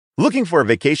Looking for a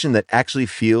vacation that actually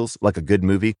feels like a good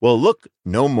movie? Well, look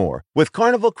no more. With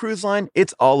Carnival Cruise Line,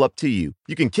 it's all up to you.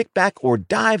 You can kick back or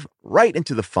dive right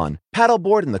into the fun.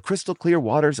 Paddleboard in the crystal clear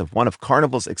waters of one of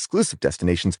Carnival's exclusive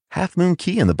destinations, Half Moon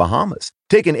Cay in the Bahamas.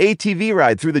 Take an ATV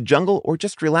ride through the jungle or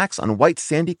just relax on white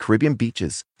sandy Caribbean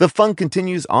beaches. The fun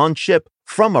continues on ship,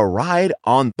 from a ride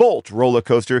on Bolt roller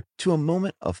coaster to a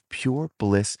moment of pure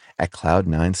bliss at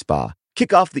Cloud9 Spa.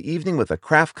 Kick off the evening with a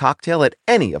craft cocktail at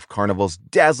any of Carnival's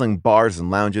dazzling bars and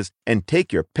lounges, and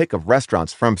take your pick of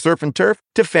restaurants from surf and turf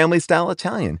to family-style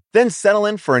Italian. Then settle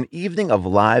in for an evening of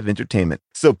live entertainment.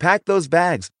 So pack those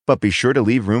bags, but be sure to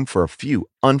leave room for a few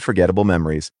unforgettable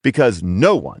memories, because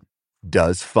no one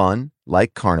does fun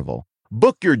like Carnival.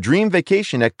 Book your dream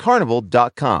vacation at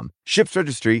Carnival.com. Ships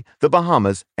registry, the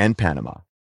Bahamas, and Panama.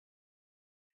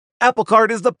 Apple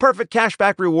Card is the perfect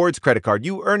cashback rewards credit card.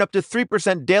 You earn up to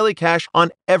 3% daily cash on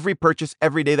every purchase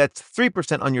every day. That's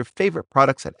 3% on your favorite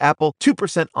products at Apple,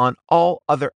 2% on all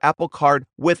other Apple Card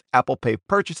with Apple Pay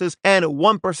purchases, and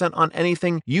 1% on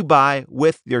anything you buy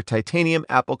with your titanium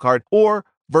Apple Card or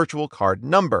virtual card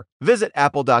number. Visit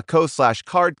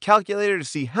apple.co/card calculator to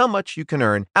see how much you can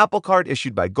earn. Apple Card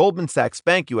issued by Goldman Sachs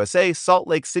Bank USA, Salt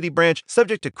Lake City branch,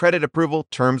 subject to credit approval.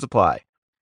 Terms apply.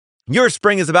 Your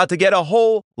spring is about to get a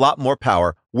whole lot more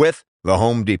power with the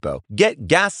Home Depot. Get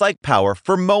gas-like power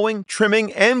for mowing,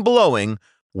 trimming, and blowing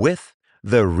with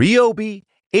the Ryobi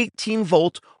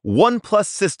 18-volt One Plus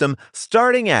system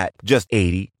starting at just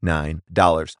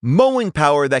 $89. Mowing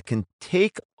power that can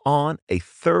take on a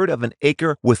third of an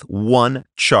acre with one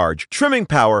charge. Trimming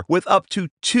power with up to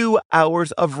 2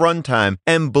 hours of runtime.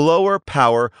 And blower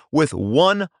power with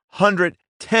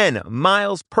 110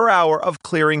 miles per hour of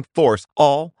clearing force.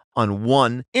 All on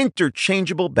one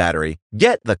interchangeable battery.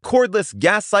 Get the cordless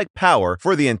gas-like power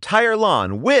for the entire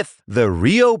lawn with the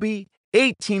Ryobi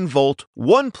 18-volt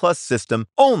One Plus system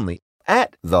only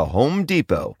at the Home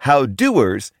Depot. How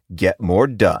doers get more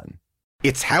done.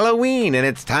 It's Halloween and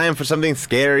it's time for something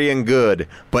scary and good.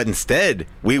 But instead,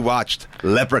 we watched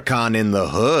Leprechaun in the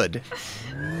Hood.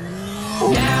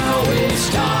 Now it's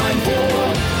time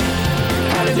for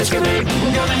How Did This Get Made?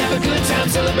 We're gonna have a good time,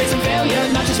 celebrate some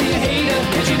failure, not just be a hater.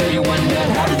 Cause you know you wonder,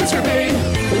 how did this get made?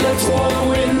 Let's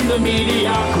wallow in the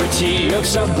mediocrity of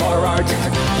subpar art.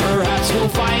 Perhaps we'll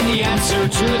find the answer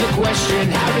to the question,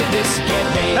 how did this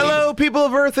get made? Hello, people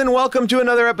of Earth, and welcome to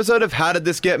another episode of How Did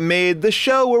This Get Made, the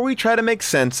show where we try to make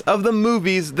sense of the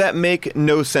movies that make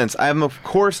no sense. I am, of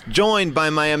course, joined by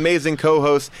my amazing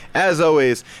co-host, as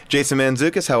always, Jason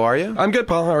Mantzoukas. How are you? I'm good,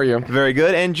 Paul. How are you? Very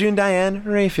good. And June Diane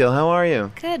Raphael. How are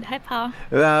you? Good. Hi, Paul.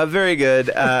 Very good.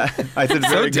 I said very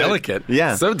So good. delicate.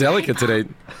 Yeah. So delicate today.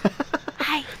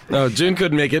 Hi. No, June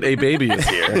couldn't make it. A baby is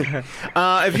here.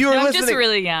 If you were I'm listening, just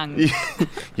really young.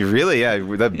 you really, yeah.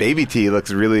 That baby tee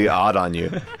looks really odd on you.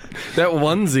 That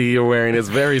onesie you're wearing is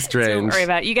very Don't strange. worry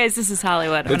about it. You guys, this is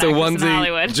Hollywood. It's a I'm an actress in onesie.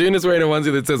 Hollywood. June is wearing a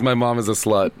onesie that says "My mom is a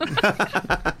slut."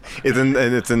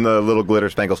 It's in the little glitter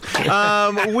spangles.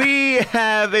 We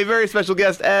have a very special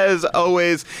guest, as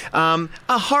always, a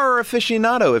horror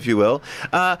aficionado, if you will,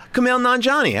 Kumail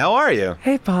Nanjiani. How are you?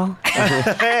 Hey, Paul.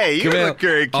 Hey, you Kumail, look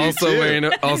very cute also too.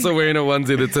 wearing a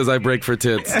onesie that says "I break for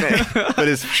tits." But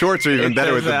his shorts are even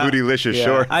better with the bootylicious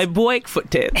shorts. I break for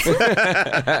tits.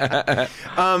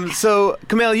 So,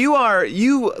 Kumail,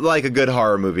 you like a good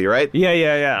horror movie, right?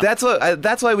 Yeah.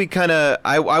 That's why we kind of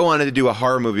I wanted to do a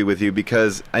horror movie with you,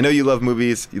 because I know you love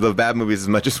movies, you love bad movies as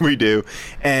much as we do,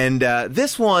 and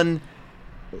this one,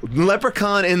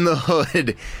 Leprechaun in the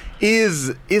Hood,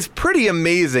 is pretty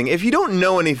amazing. If you don't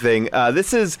know anything,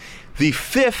 this is the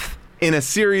fifth in a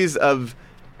series of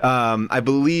I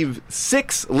believe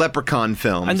 6 Leprechaun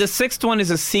films. And the 6th one is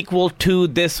a sequel to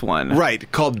this one.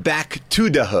 Right, called Back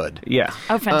to the Hood. Yeah.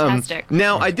 Oh, fantastic.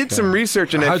 Now, I did some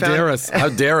research and I found... How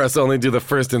dare us only do the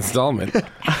first installment?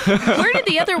 Where did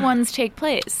the other ones take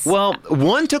place? Well,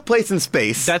 one took place in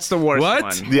space. That's the worst What?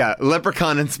 one. Yeah,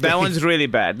 Leprechaun in space. That one's really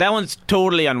bad. That one's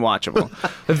totally unwatchable.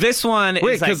 This one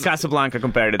Wait, is like 'cause- Casablanca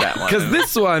compared to that one. Because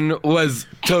this one was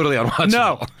totally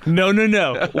unwatchable.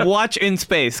 No. Watch In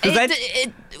Space. Because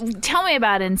Tell me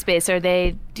about In Space. Are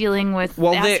they dealing with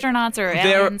astronauts or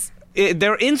aliens?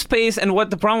 They're in space, and what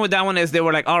the problem with that one is, they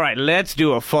were like, all right, let's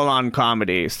do a full-on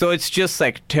comedy. So it's just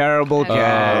like terrible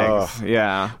gags.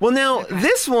 Yeah. Well, now,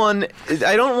 this one,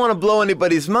 I don't want to blow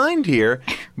anybody's mind here,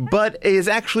 but is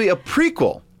actually a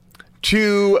prequel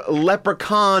to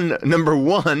Leprechaun number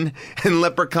 1 and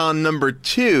Leprechaun number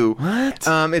 2. What?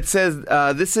 It says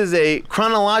this is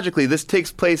chronologically, this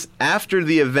takes place after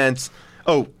the events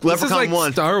Leprechaun This is like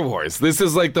 1. Star Wars. This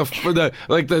is like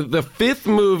the fifth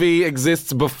movie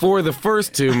exists before the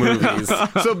first two movies.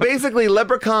 So basically,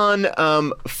 Leprechaun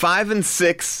 5 and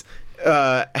 6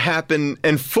 happen,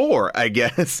 and 4, I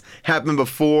guess, happen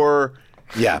before.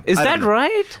 Yeah, Is that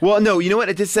right? Well, no. You know what?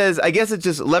 It just says. I guess it's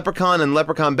just Leprechaun and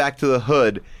Leprechaun Back to the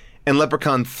Hood. And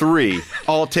Leprechaun 3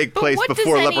 all take place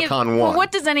before Leprechaun 1. Well,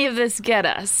 what does any of this get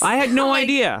us? I had no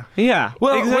idea. Yeah.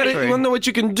 Well, exactly. what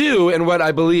you can do, and what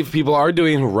I believe people are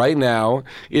doing right now,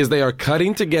 is they are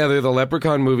cutting together the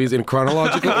Leprechaun movies in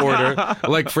chronological order,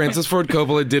 like Francis Ford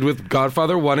Coppola did with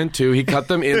Godfather 1 and 2. He cut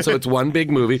them in so it's one big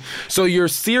movie. So you're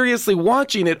seriously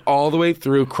watching it all the way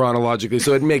through chronologically,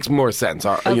 so it makes more sense.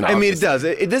 I mean, it does.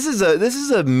 This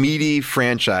is a meaty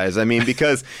franchise. I mean,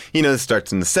 because, it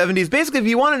starts in the 70s. Basically, if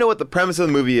you want to know what the premise of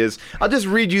the movie is, I'll just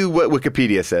read you what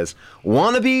Wikipedia says.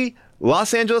 Wannabe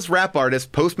Los Angeles rap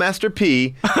artist Postmaster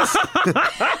P, it's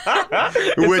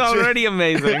already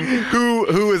amazing.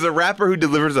 Who is a rapper who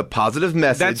delivers a positive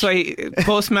message. That's why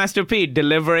Postmaster P,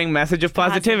 delivering message of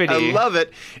positivity. I love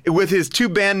it. With his two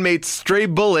bandmates Stray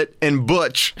Bullet and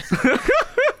Butch.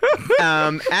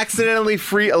 Accidentally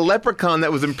free a leprechaun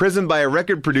that was imprisoned by a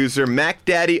record producer, Mac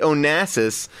Daddy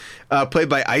Onassis, played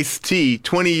by Ice-T,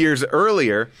 20 years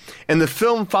earlier. And the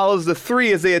film follows the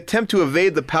three as they attempt to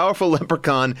evade the powerful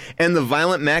leprechaun and the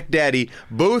violent Mac Daddy,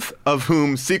 both of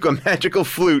whom seek a magical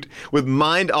flute with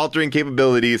mind-altering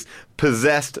capabilities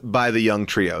possessed by the young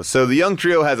trio. So the young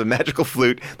trio has a magical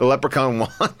flute the leprechaun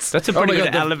wants. That's a pretty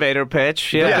good elevator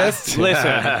pitch. Yeah.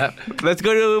 Listen, let's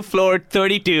go to floor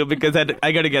 32 because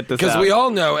I got to get this out. Because we all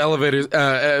know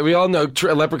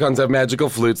leprechauns have magical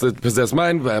flutes that possess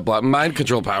mind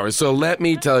control powers. So let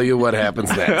me tell you what happens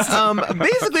next.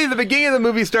 Basically, the beginning of the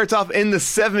movie starts off in the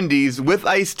 70s with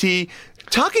Ice-T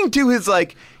talking to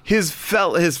his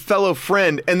fellow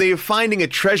friend, and they are finding a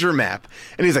treasure map.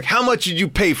 And he's like, how much did you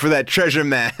pay for that treasure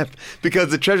map? Because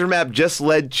the treasure map just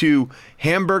led to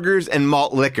hamburgers and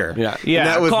malt liquor. Yeah.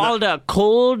 That was called a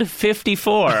Cold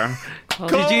 54.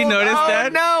 Did you notice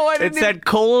that? No, I didn't. It said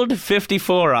Cold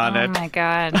 54 on it. Oh my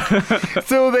God.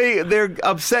 So they're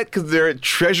upset because their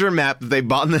treasure map that they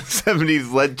bought in the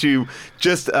 70s led to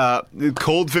just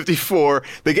Cold 54.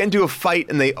 They get into a fight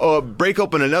and they break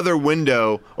open another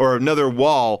window or another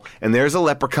wall, and there's a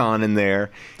leprechaun in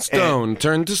there. Turn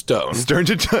to stone. Turn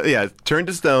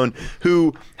to stone,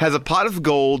 who has a pot of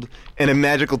gold and a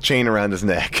magical chain around his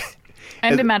neck.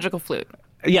 And a magical flute.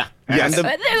 Yeah. Yes.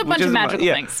 There's a bunch of magical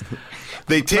things.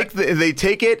 They take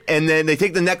it, and then they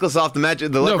take the necklace off the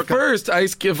leprechaun. No,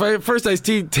 first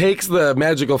Ice-T takes the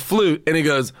magical flute, and he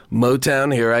goes,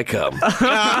 Motown, here I come.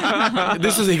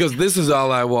 He goes, this is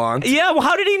all I want. Yeah, well,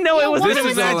 how did he know it was This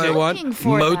is all I want.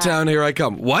 Motown, here I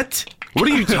come. What? What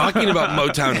are you talking about,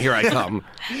 Motown, here I come?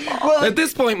 Well, at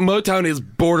this point, Motown is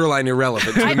borderline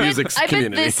irrelevant to the music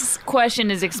community. I bet this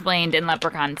question is explained in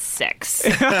Leprechaun 6.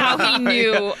 How he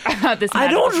knew about this magical I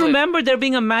don't flute. remember there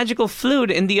being a magical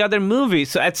flute in the other movie,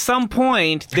 so at some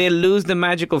point, they lose the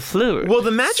magical flute. Well,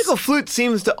 the magical flute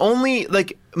seems to only,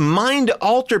 mind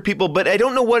alter people, but I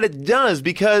don't know what it does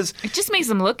because... It just makes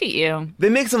them look at you.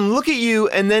 It makes them look at you,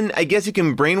 and then I guess you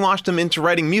can brainwash them into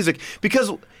writing music because...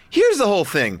 Here's the whole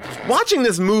thing. Watching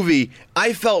this movie,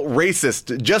 I felt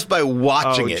racist just by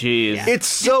watching it. Geez. It's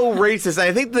so racist. And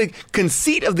I think the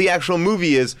conceit of the actual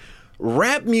movie is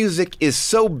rap music is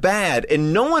so bad,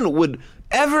 and no one would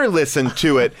ever listen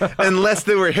to it unless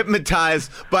they were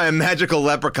hypnotized by a magical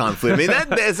leprechaun flute. I mean,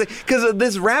 that's because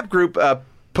this rap group,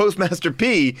 Postmaster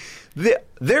P,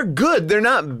 they're good. They're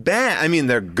not bad. I mean,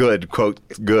 they're good, quote,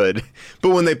 good. But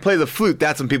when they play the flute,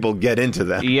 that's when people get into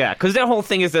them. Yeah, because their whole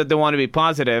thing is that they want to be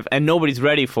positive, and nobody's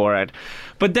ready for it.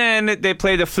 But then they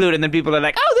play the flute, and then people are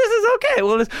like, oh, this is okay.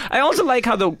 Well, I also like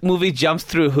how the movie jumps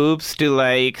through hoops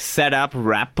to, set up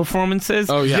rap performances.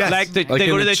 Oh, yeah. Yes. They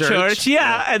go to the church.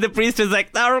 Yeah, and the priest is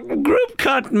like, our group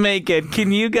can't make it.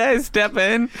 Can you guys step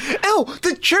in? Oh,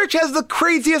 the church has the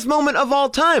craziest moment of all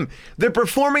time. They're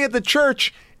performing at the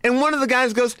church, and one of the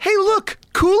guys goes, hey, look,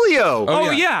 Coolio.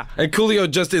 Oh, yeah. And Coolio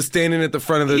just is standing at the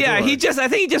front of the door. Yeah, I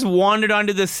think he just wandered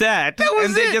onto the set,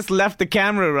 and they just left the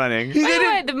camera running. By the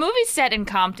way, the movie's set in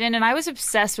Compton, and I was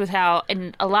obsessed with how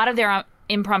in a lot of their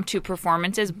impromptu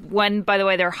performances, when, by the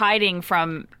way, they're hiding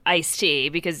from Ice-T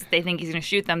because they think he's going to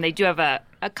shoot them, they do have a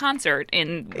concert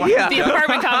in one of the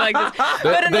apartment complexes.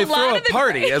 But they throw a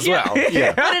party as well.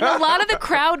 Yeah. But in a lot of the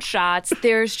crowd shots,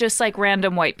 there's just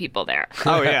random white people there.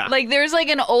 Oh, yeah. There's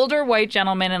an older white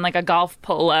gentleman in a golf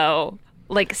polo,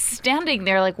 like standing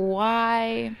there like,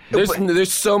 why?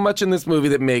 There's so much in this movie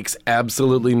that makes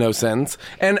absolutely no sense.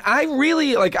 And I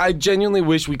really, I genuinely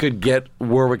wish we could get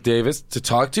Warwick Davis to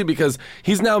talk to, because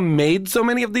he's now made so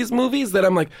many of these movies that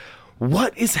I'm like,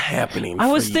 what is happening? I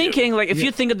was for thinking, you? if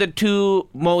you think of the two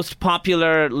most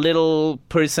popular little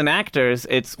person actors,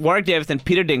 it's Warwick Davis and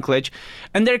Peter Dinklage,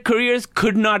 and their careers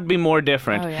could not be more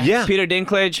different. Oh, yeah. Yeah. Peter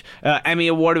Dinklage, Emmy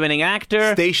Award-winning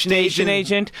actor, Station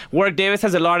agent. Warwick Davis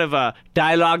has a lot of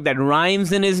dialogue that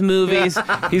rhymes in his movies.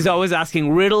 He's always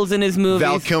asking riddles in his movies.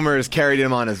 Val Kilmer has carried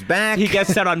him on his back. He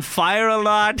gets set on fire a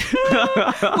lot.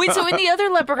 Wait, so in the other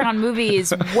Leprechaun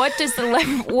movies, what does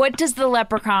the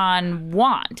Leprechaun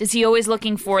want? Is he always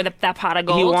looking for that pot of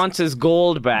gold? He wants his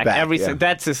gold back. Yeah.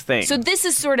 That's his thing. So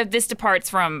this departs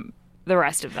from the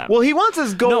rest of them. Well, he wants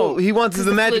his gold. No, he wants the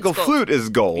the magical flute's gold. flute is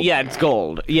gold. Yeah, it's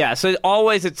gold. Yeah, so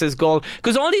always it's his gold.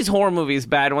 Because all these horror movies,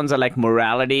 bad ones, are like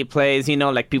morality plays.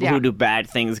 People Yeah. who do bad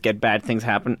things get bad things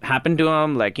happen to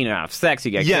them. Have sex,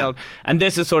 you get Yeah. killed. And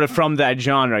this is sort of from that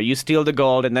genre. You steal the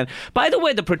gold, and then, by the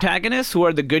way, the protagonists, who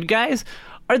are the good guys,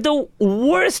 are the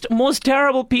worst, most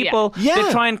terrible people. Yeah.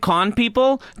 They try and con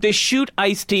people. They shoot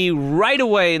Ice-T right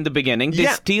away in the beginning. They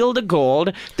Yeah. steal the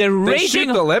gold. They're They raging.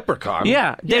 shoot the Leprechaun.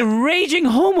 Yeah, they're raging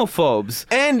homophobes.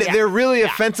 And they're really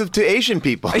offensive to Asian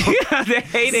people. Yeah, they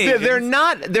hate they're,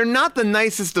 Asians. they're not the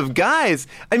nicest of guys.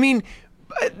 I mean,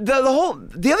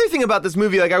 the other thing about this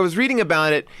movie, I was reading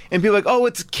about it, and people are like, oh,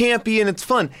 it's campy and it's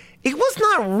fun. It was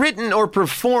not written or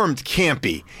performed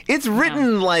campy. It's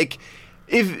written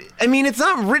it's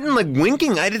not written like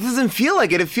winking. It doesn't feel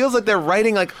like it. It feels like they're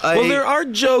writing Well, there are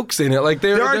jokes in it.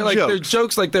 There are they're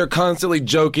jokes like they're constantly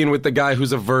joking with the guy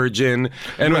who's a virgin,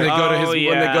 and when they go to Oh,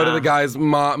 when they go to the guy's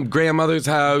grandmother's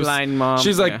house, Blind mom,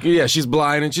 she's like, she's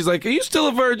blind, and she's like, are you still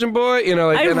a virgin, boy? I and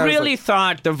was really like,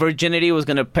 thought the virginity was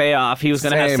going to pay off. He was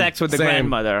going to have Same, sex with the same.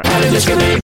 grandmother. How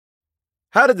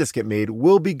Did This Get Made?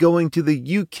 We'll be going to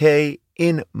the UK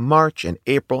in March and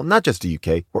April. Not just the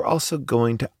UK, we're also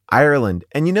going to Ireland.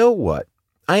 And you know what?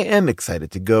 I am excited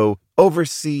to go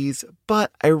overseas,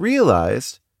 but I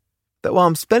realized that while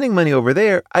I'm spending money over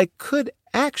there, I could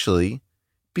actually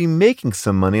be making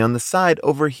some money on the side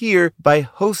over here by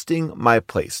hosting my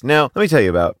place. Now, let me tell you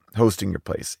about hosting your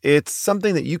place. It's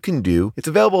something that you can do. It's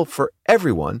available for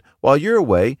everyone. While you're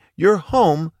away, your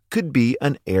home could be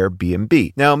an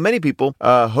Airbnb. Now, many people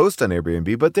host on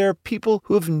Airbnb, but there are people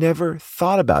who have never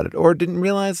thought about it or didn't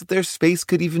realize that their space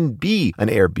could even be an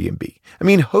Airbnb. I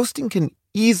mean, hosting can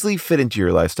easily fit into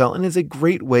your lifestyle and is a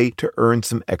great way to earn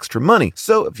some extra money.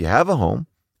 So if you have a home,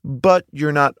 but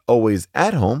you're not always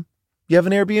at home, you have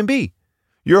an Airbnb.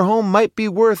 Your home might be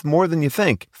worth more than you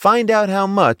think. Find out how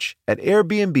much at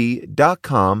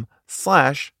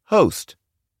airbnb.com/host.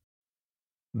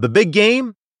 The big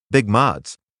game, big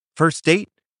mods. First date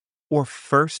or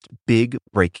first big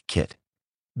break kit?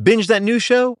 Binge that new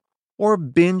show or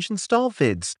binge install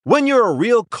vids? When you're a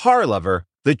real car lover,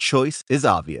 the choice is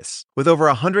obvious. With over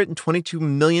 122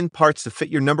 million parts to fit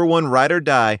your number one ride or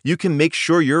die, you can make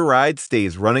sure your ride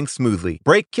stays running smoothly.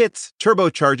 Brake kits,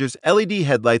 turbochargers, LED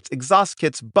headlights, exhaust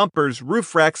kits, bumpers,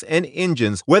 roof racks, and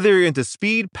engines. Whether you're into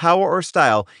speed, power, or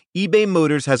style, eBay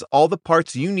Motors has all the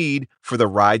parts you need for the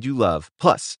ride you love.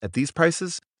 Plus, at these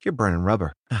prices, you're burning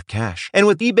rubber, not cash. And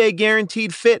with eBay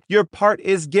Guaranteed Fit, your part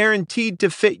is guaranteed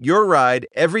to fit your ride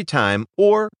every time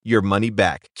or your money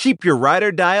back. Keep your ride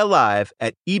or die alive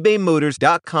at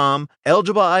ebaymotors.com.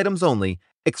 Eligible items only.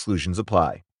 Exclusions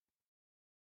apply.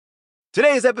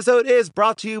 Today's episode is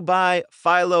brought to you by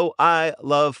Philo. I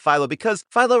love Philo because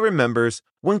Philo remembers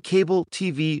when cable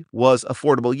TV was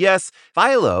affordable. Yes,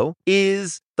 Philo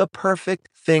is the perfect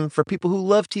thing for people who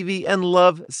love TV and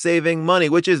love saving money,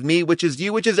 which is me, which is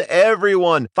you, which is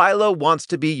everyone. Philo wants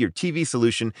to be your TV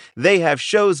solution. They have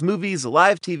shows, movies,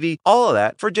 live TV, all of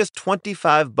that for just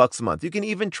 $25 a month. You can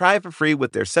even try it for free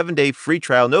with their 7-day free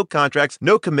trial, no contracts,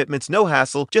 no commitments, no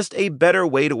hassle, just a better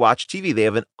way to watch TV. They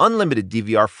have an unlimited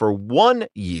DVR for 1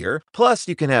 year. Plus,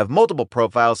 you can have multiple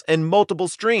profiles and multiple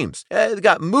streams. They've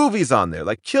got movies on there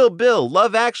like Kill Bill,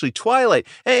 Love Actually, Twilight,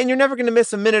 and you're never going to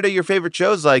miss a minute of your favorite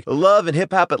shows like Love and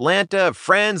Hip Hop Atlanta,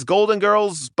 Friends, Golden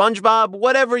Girls, SpongeBob,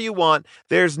 whatever you want.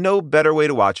 There's no better way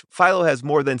to watch. Philo has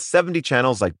more than 70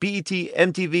 channels like BET,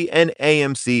 MTV, and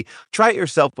AMC. Try it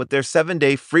yourself with their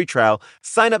 7-day free trial.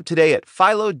 Sign up today at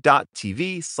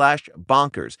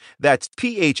philo.tv/bonkers. That's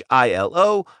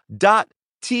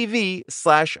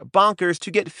philo.tv/bonkers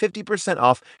to get 50%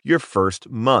 off your first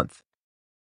month.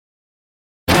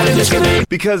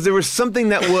 Because there was something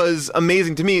that was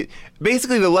amazing to me.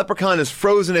 Basically, the leprechaun is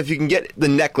frozen if you can get the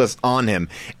necklace on him.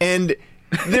 And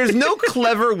there's no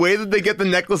clever way that they get the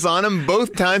necklace on him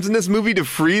both times in this movie to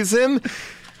freeze him.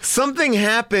 Something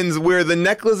happens where the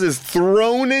necklace is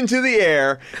thrown into the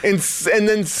air, and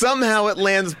then somehow it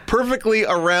lands perfectly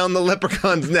around the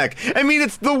leprechaun's neck. I mean,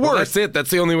 it's the worst. Well, that's it. That's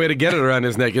the only way to get it around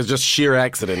his neck is just sheer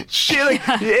accident. Shit,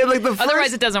 like the first,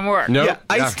 Otherwise, it doesn't work. Nope. Yeah,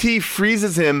 Ice-T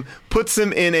freezes him, puts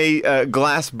him in a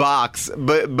glass box,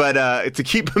 but to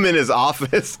keep him in his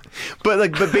office.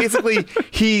 But basically,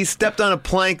 he stepped on a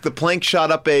plank. The plank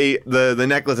shot up the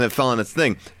necklace and it fell on its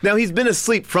thing. Now he's been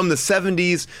asleep from the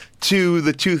 70s to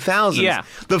the 2000s. Yeah.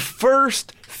 The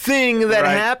first thing that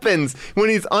happens when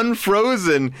he's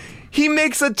unfrozen, he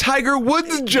makes a Tiger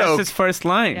Woods joke. That's his first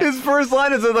line. His first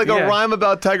line is like a rhyme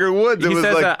about Tiger Woods. He was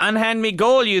says, like, unhand me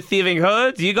gold, you thieving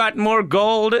hoods. You got more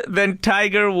gold than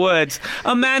Tiger Woods.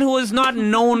 A man who is not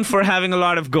known for having a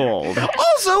lot of gold.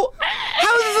 also,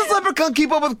 how does this leprechaun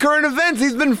keep up with current events?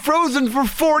 He's been frozen for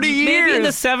 40 years. Maybe in the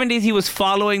 70s he was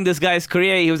following this guy's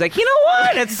career. He was like, you know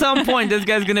what? At some point this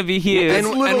guy's going to be huge.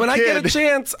 And when I get a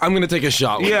chance, I'm going to take a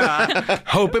shot with it.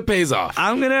 Hope it pays off.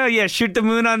 I'm going to, shoot the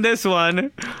moon on this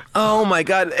one. Oh my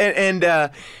God.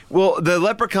 Well, the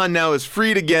leprechaun now is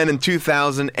freed again in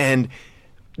 2000, and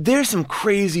there's some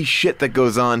crazy shit that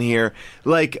goes on here.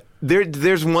 Like,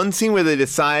 there's one scene where they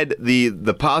decide the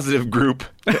positive group,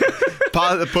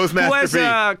 Postmaster Who has P.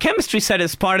 a chemistry set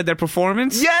as part of their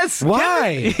performance. Yes!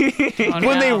 Why?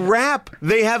 When they rap,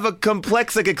 they have a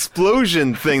complex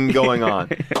explosion thing going on.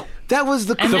 That was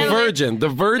the The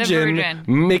virgin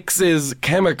mixes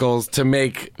chemicals to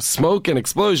make smoke and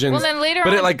explosions. Well, then later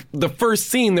but on- the first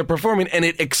scene they're performing and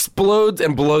it explodes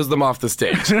and blows them off the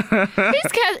stage.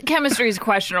 His chemistry is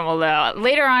questionable, though.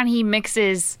 Later on, he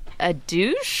mixes a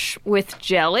douche with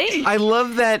jelly. I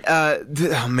love that.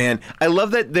 I love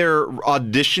that they're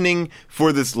auditioning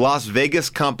for this Las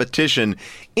Vegas competition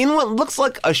in what looks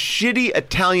like a shitty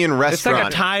Italian It's restaurant.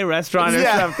 like a Thai restaurant or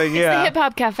Yeah. something. The Yeah. Hip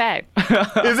Hop Cafe.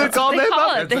 Is it called They hip call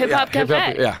hop? it the Hip Hop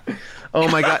Cafe. Yeah. Oh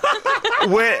my God!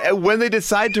 when they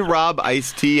decide to rob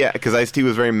Ice-T, because Ice-T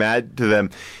was very mad to them,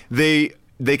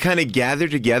 they kind of gather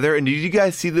together. And did you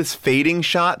guys see this fading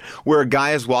shot where a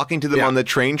guy is walking to them on the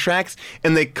train tracks,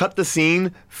 and they cut the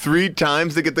scene 3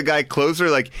 times to get the guy closer,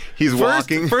 like he's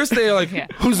walking. First they're like,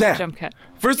 who's that? Jump cut.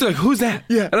 First they're like, who's that?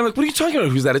 Yeah. And I'm like, what are you talking about?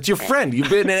 Who's that? It's your friend. You've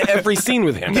been in every scene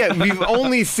with him. Yeah, we've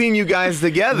only seen you guys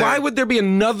together. Why would there be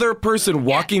another person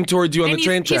walking towards you on And the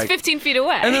train track? he's 15 feet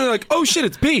away. And then they're like, oh shit,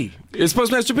 it's P. It's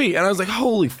Postmaster P. And I was like,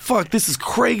 holy fuck, this is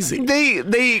crazy.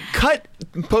 They cut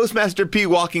Postmaster P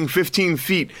walking 15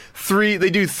 feet. They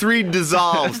do 3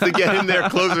 dissolves to get him there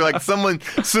closer. Like someone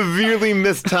severely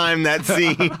mistimed that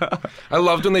scene. I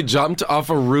loved when they jumped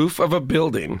off a roof of a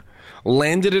building,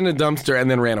 landed in a dumpster, and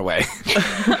then ran away.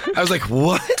 I was like,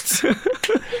 what?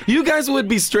 You guys would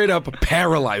be straight up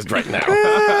paralyzed right now.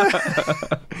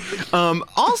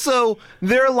 Also,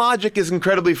 their logic is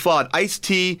incredibly flawed.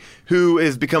 Ice-T, who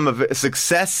has become a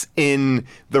success in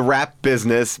the rap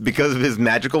business because of his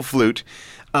magical flute,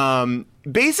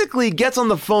 basically gets on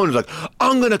the phone and is like,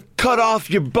 I'm going to cut off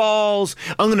your balls.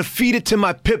 I'm going to feed it to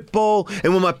my pit bull.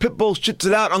 And when my pit bull shits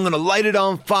it out, I'm going to light it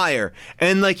on fire.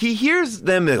 And like he hears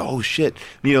them and oh shit,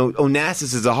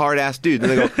 Onassis is a hard ass dude.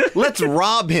 And they go, let's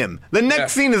rob him. The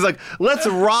next scene is like, let's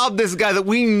rob this guy that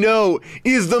we know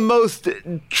is the most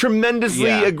tremendously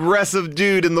aggressive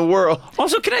dude in the world.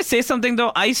 Also, can I say something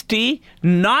though? Ice-T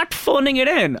not phoning it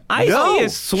in. Ice-T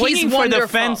is swinging He's for wonderful. the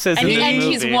fences And, in this and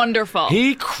movie. he's wonderful.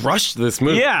 He crushed this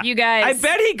movie. Yeah. You guys- I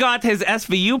bet he got his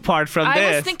SVU part from I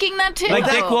this. was thinking that too. Like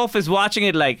Dick Wolf is watching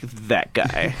it like, that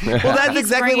guy. Well, that's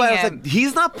exactly why I was bringing like,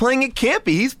 he's not playing it campy.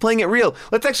 He's playing it real.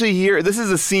 Let's actually hear. This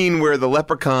is a scene where the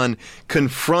leprechaun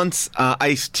confronts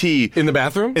Ice-T In the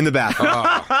bathroom? in the bathroom.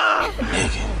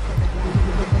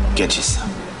 Nigga, get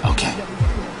yourself, okay?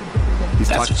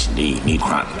 That's what you need. Need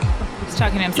chronic. He's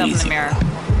talking to himself in Easy. the mirror.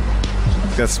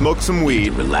 He's gonna smoke some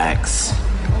weed. Relax.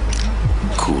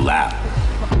 Cool out.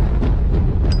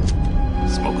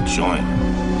 Smoke a joint.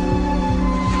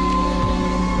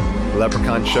 The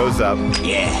leprechaun shows up.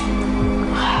 Yeah.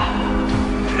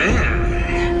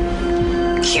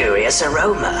 Curious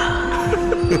aroma.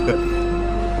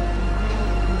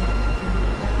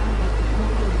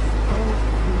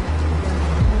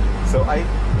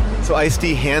 So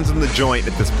Ice-T hands him the joint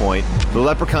at this point. The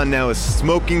leprechaun now is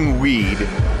smoking weed.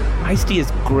 Ice-T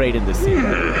is great in this scene.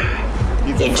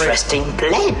 He's afraid- Interesting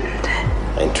blend.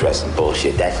 Interesting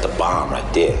bullshit. That's the bomb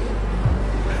right there.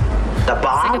 The Like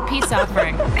bomb? a peace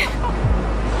offering.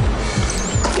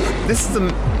 This is the.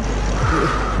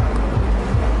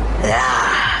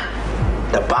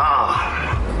 The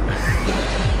bomb.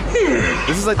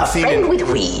 This is like the A scene friend in. with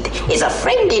weed is a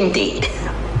friend indeed.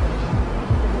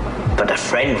 But a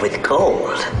friend with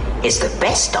gold is the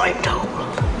best, I'm told.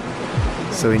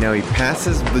 So he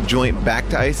passes the joint back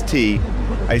to Ice-T.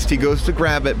 Ice-T goes to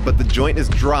grab it, but the joint is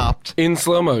dropped. In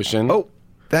slow motion. Oh,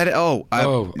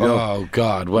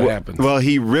 God, what happened? Well,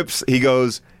 he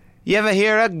goes, you ever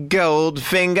hear a gold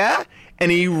finger? And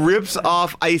he rips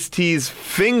off Ice-T's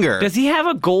finger. Does he have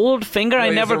a gold finger? I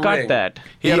never got ring. that.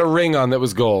 He had a ring on that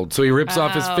was gold, so he rips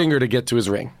off his finger to get to his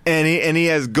ring. And he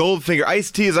has gold finger.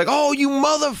 Ice-T is like, oh, you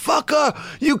motherfucker!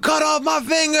 You cut off my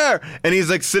finger! And he's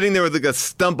like sitting there with like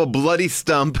a bloody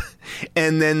stump.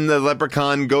 And then the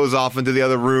leprechaun goes off into the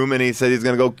other room and he said he's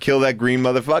gonna go kill that green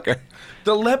motherfucker.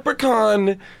 The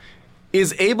leprechaun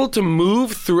is able to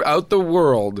move throughout the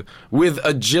world with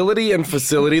agility and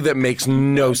facility that makes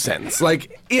no sense.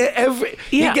 Like, he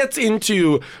gets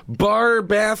into bar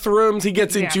bathrooms, he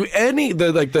gets into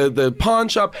the pawn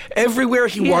shop, everywhere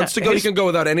he wants to go, he can go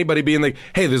without anybody being like,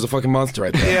 hey, there's a fucking monster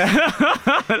right there.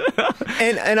 Yeah.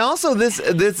 and also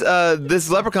this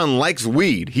leprechaun likes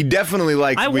weed. He definitely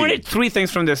likes weed. I wanted 3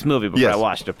 things from this movie before I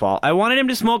watched it, Paul. I wanted him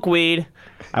to smoke weed.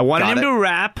 I wanted him to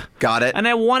rap. Got it. And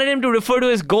I wanted him to refer to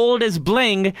his gold as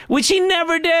bling, which he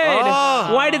never did.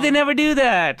 Oh. Why did they never do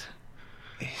that?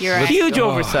 You're right. Huge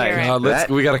oversight.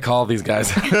 We got to call these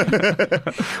guys.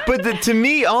 But to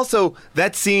me, also,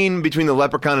 that scene between the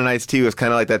leprechaun and Ice-T was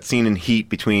kind of like that scene in Heat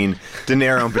between De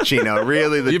Niro and Pacino.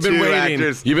 Really,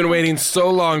 actors. You've been waiting so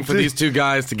long for these two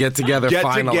guys to get together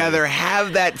finally.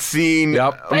 Have that scene.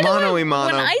 Yep. Mano a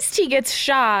mano. When Ice-T gets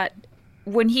shot,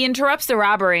 when he interrupts the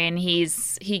robbery and he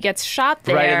gets shot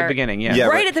there right at the beginning,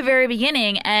 right at the very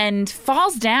beginning, and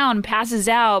falls down, passes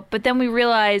out. But then we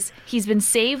realize he's been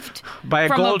saved by a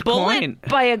from gold a bullet, coin,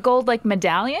 by a gold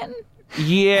medallion.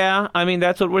 Yeah, I mean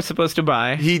that's what we're supposed to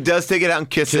buy. He does take it out and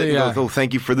kiss it. And goes, oh,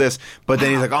 thank you for this. But then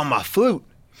he's like, oh, my flute.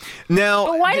 Now,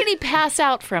 but why did he pass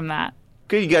out from that?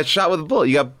 Because you got shot with a bullet.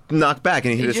 You got knocked back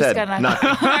and he hit his head. All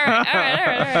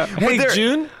right. Hey,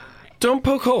 June. Don't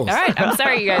poke holes. All right, I'm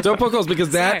sorry, you guys. Don't poke holes,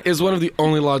 because that is one of the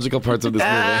only logical parts of this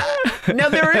movie. Now,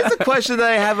 there is a question that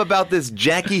I have about this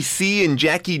Jackie C and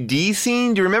Jackie D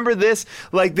scene. Do you remember this?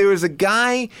 Like, there was a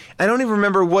guy, I don't even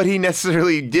remember what he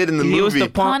necessarily did in the movie. He was the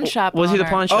pawn shop Was he the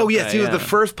pawn shop Oh, yes, guy? he was the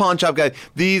first pawn shop guy.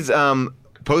 These,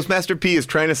 Postmaster P is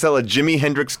trying to sell a Jimi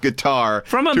Hendrix guitar.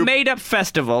 From a made-up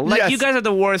festival. Like, you guys are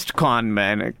the worst con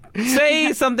men.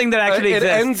 Say something that actually It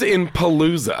exists. ends in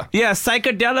Palooza. Yeah,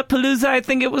 Psychedelic Palooza, I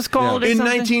think it was called. In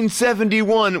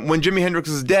 1971, when Jimi Hendrix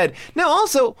was dead. Now,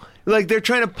 also, like, they're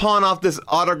trying to pawn off this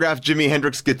autographed Jimi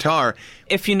Hendrix guitar.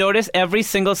 If you notice, every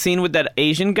single scene with that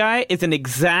Asian guy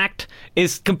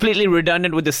is completely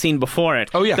redundant with the scene before it.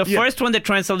 Oh, yeah. The first one, they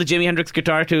try and sell the Jimi Hendrix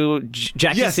guitar to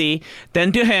Jackie C,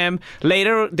 then to him.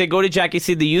 Later, they go to Jackie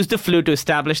C, they use the flute to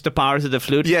establish the powers of the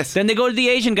flute. Yes. Then they go to the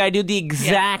Asian guy, do the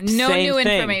exact same thing. No new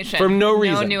information. For no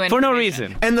reason. For no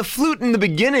reason. And the flute in the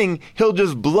beginning, he'll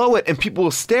just blow it and people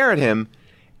will stare at him.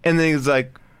 And then he's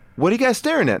like, what are you guys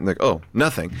staring at? And they're like, oh,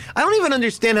 nothing. I don't even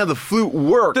understand how the flute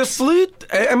works. The flute,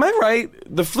 am I right?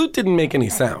 The flute didn't make any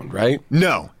sound, right?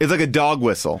 No, it's like a dog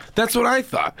whistle. That's what I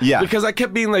thought. Yeah. Because I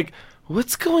kept being like,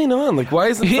 what's going on? Like, why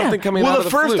isn't something coming out of the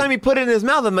flute? Well, the first time he put it in his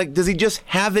mouth, I'm like, does he just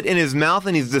have it in his mouth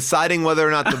and he's deciding whether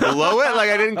or not to blow it? Like,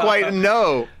 I didn't quite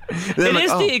know. It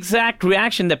is the exact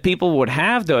reaction that people would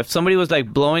have, though. If somebody was,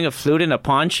 like, blowing a flute in a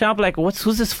pawn shop, like,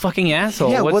 who's this fucking asshole?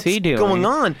 Yeah, what's he doing? going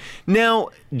on?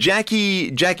 Now,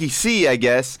 Jackie C, I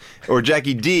guess, or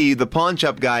Jackie D, the pawn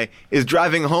shop guy, is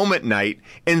driving home at night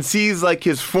and sees, like,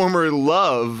 his former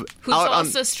love. Who's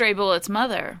also Stray Bullet's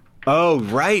mother. Oh,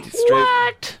 right.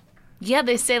 What? Yeah,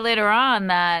 they say later on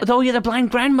that... Oh, yeah, the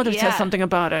blind grandmother says something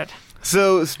about it.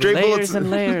 So, Stray layers Bullets... and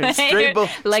layers.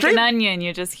 Like an onion,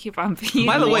 you just keep on peeling.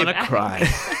 By the way, I want to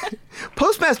cry.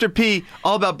 Postmaster P,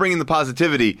 all about bringing the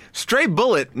positivity. Stray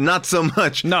Bullet, not so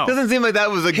much. No. Doesn't seem like that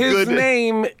was a good... His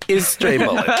name is Stray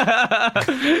Bullet.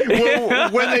 Well,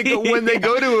 when they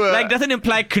go to a... Like, doesn't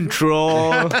imply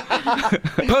control.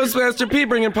 Postmaster P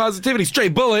bringing positivity. Stray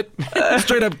Bullet.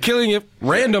 Straight up killing you.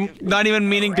 Random. Not even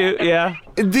meaning to, yeah.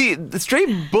 The Stray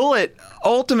Bullet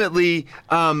ultimately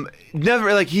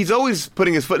never, like, he's always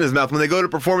putting his foot in his mouth. When they go to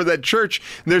perform at that church,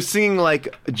 they're singing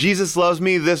like, Jesus loves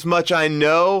me, this much I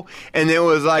know, and it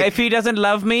was like, if he doesn't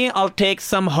love me, I'll take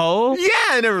some hoe.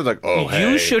 Yeah, and everyone's like, oh,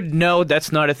 You should know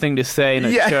that's not a thing to say in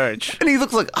a church. And he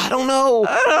looks like, I don't know.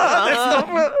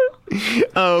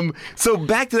 So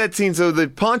back to that scene. So the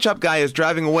pawn shop guy is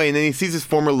driving away, and then he sees his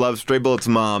former love, Stray Bullet's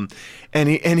mom, and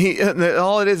he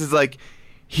all it is like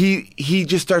he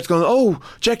just starts going, oh,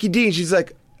 Jackie D, and she's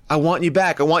like, I want you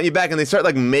back, and they start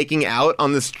like making out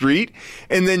on the street,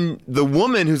 and then the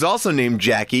woman who's also named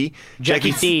Jackie D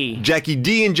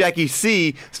and Jackie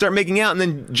C start making out, and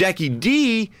then Jackie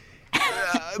D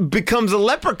becomes a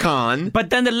leprechaun. But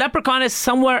then the leprechaun is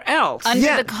somewhere else.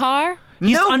 Under the car?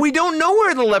 We don't know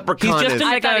where the leprechaun He's just is. in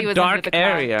like thought he a was dark under the car.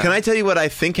 area. Can I tell you what I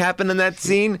think happened in that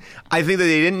scene? I think that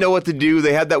they didn't know what to do.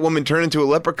 They had that woman turn into a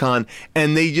leprechaun,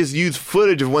 and they just used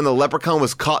footage of when the leprechaun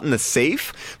was caught in the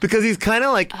safe, because he's kind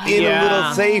of like in a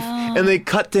little safe, and they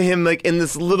cut to him like in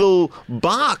this little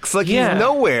box, like he's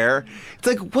nowhere. It's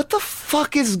like, what the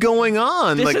fuck is going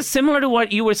on? This is similar to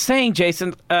what you were saying,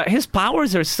 Jason. His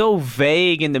powers are so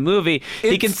vague in the movie.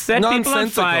 He can set people on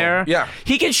nonsensical. fire. Yeah.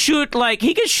 He can shoot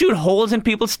holes in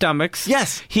people's stomachs.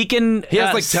 Yes. He can. He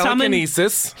has like summon-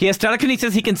 telekinesis. He has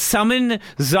telekinesis. He can summon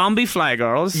zombie fly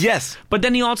girls. Yes. But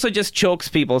then he also just chokes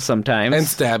people sometimes. And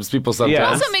stabs people sometimes. Yeah.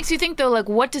 Also makes you think, though, like,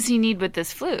 what does he need with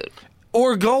this flute?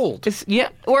 Or gold. Yeah.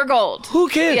 Or gold. Who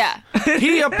cares? Yeah.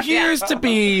 He appears to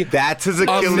be... That's his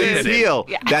Achilles Omnipotent. heel.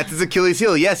 Yeah. That's his Achilles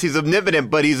heel. Yes, he's omnipotent,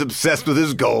 but he's obsessed with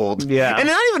his gold. Yeah. And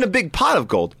not even a big pot of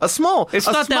gold. It's not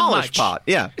that smallish much. pot.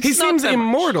 Yeah. He seems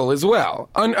immortal as well.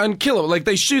 Unkillable. Like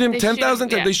they shoot him They 10,000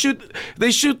 shoot, times. yeah.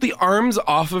 They shoot the arms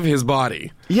off of his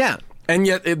body. Yeah. And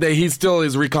yet he still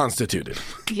is reconstituted.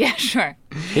 Yeah, sure.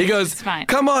 He goes, It's fine.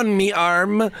 "Come on, me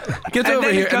arm. Get over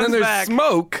then he here." And then comes there's back.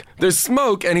 smoke. There's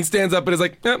smoke, and he stands up and is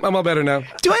like, "I'm all better now."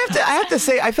 Do I have to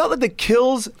say, I felt like the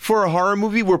kills for a horror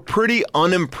movie were pretty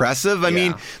unimpressive. I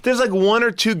mean, there's like one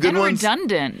or two good And ones.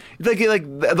 redundant. Like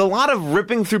the lot of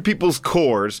ripping through people's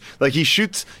cores. Like he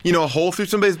shoots, a hole through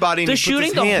somebody's body. And The he puts his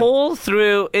shooting the hand. hole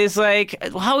through is like,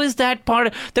 how is that part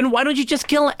of... Then why don't you just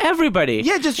kill everybody?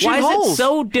 Yeah, just shoot Why is holes. it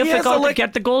so difficult to like-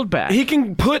 get the gold back? He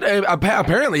can put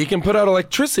apparently he can put out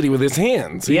electricity with his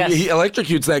hands. Yes. He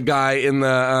electrocutes that guy in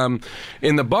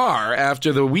the bar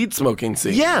after the weed smoking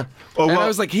scene. Yeah. Oh, And well- I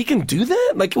was like, he can do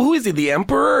that? Like, who is he? The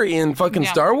Emperor in fucking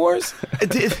Yeah. Star Wars?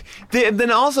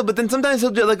 But then sometimes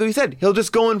he'll, like we said, he'll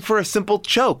just go in for a simple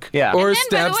choke. Yeah. Or And then,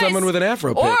 by stab the way, someone with an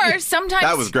afro pick? Or sometimes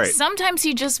That was great. Sometimes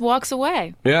he just walks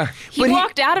away. Yeah. He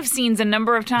walked out of scenes a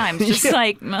number of times, just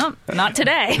like, well, not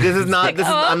today. This is not. Like,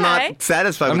 I'm okay. not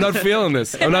satisfied. I'm with not this. feeling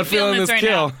this. I'm not feeling this right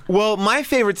kill. now. Well, my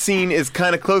favorite scene is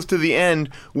kind of close to the end,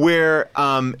 where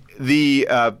the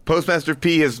Postmaster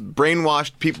P has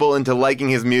brainwashed people into liking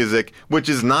his music, which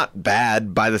is not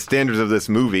bad by the standards of this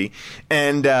movie,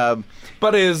 and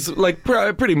But is like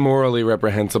pretty morally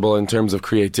reprehensible in terms of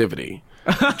creativity.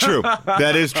 True.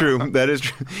 That is true. That is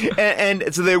true.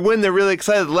 And so they win. They're really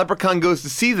excited. The leprechaun goes to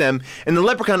see them, and the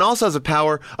leprechaun also has a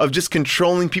power of just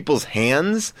controlling people's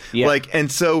hands. Yeah.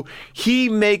 And so he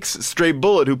makes Stray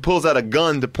Bullet, who pulls out a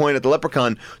gun to point at the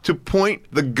leprechaun, to point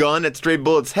the gun at Stray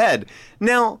Bullet's head.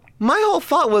 Now, my whole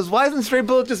thought was, why doesn't Stray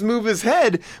Bullet just move his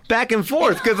head back and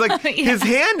forth? Because his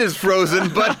hand is frozen,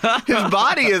 but his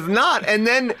body is not. And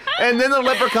then the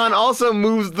leprechaun also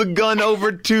moves the gun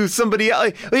over to somebody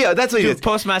else. Yeah, that's what he did.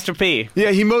 Postmaster P.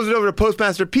 Yeah, he moves it over to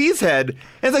Postmaster P's head. And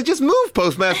it's like, just move,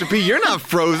 Postmaster P. You're not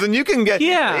frozen. You can get...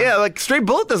 Yeah. like, Stray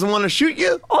Bullet doesn't want to shoot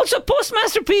you. Also,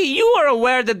 Postmaster P, you are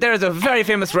aware that there's a very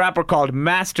famous rapper called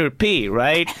Master P,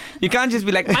 right? You can't just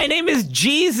be like, my name is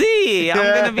GZ. I'm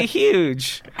going to be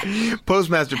huge.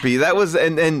 Postmaster P. That was...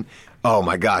 And oh,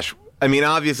 my gosh. I mean,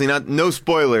 obviously, no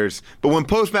spoilers, but when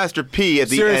Postmaster P at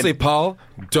the Seriously, end... Paul,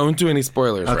 don't do any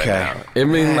spoilers right now. I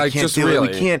mean, like, can't just do it. really.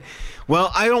 We can't... Well,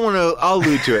 I don't want to... I'll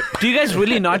allude to it. Do you guys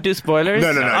really not do spoilers? No.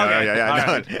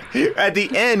 Okay. At the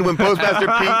end, when Postmaster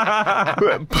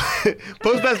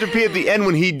P at the end,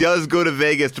 when he does go to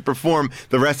Vegas to perform,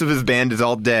 the rest of his band is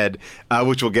all dead,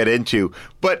 which we'll get into.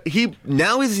 But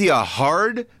is he a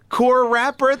hardcore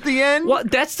rapper at the end? Well,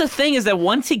 that's the thing, is that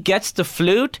once he gets the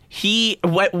flute,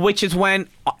 which is when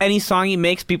any song he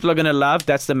makes people are going to love,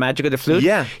 that's the magic of the flute.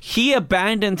 Yeah. He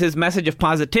abandons his message of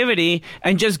positivity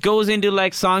and just goes into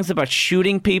like songs about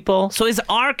shooting people. So his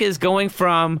arc is going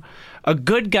from a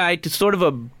good guy to sort of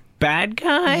a bad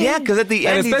guy. Yeah, because at the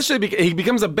And end, especially he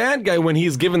becomes a bad guy when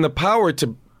he's given the power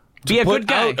to Be a put good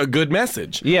guy. out a good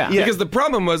message. Yeah. Because the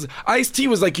problem was, Ice-T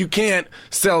was like, you can't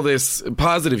sell this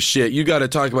positive shit. You got to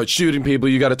talk about shooting people.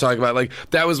 You got to talk about, like,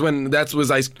 that was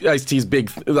Ice-T's big,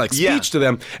 speech to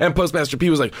them. And Postmaster P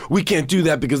was like, we can't do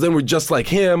that because then we're just like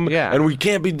him. Yeah. And we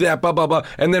can't be that, blah, blah, blah.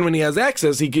 And then when he has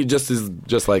access, he is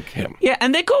just like him. Yeah,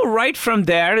 and they go right from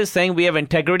there to saying we have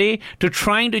integrity to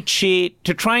trying to cheat,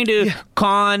 to trying to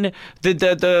con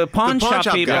the pawn shop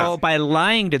people guys. by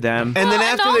lying to them. and then Well,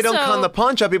 and after they don't also- con the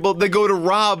pawn shop people, they go to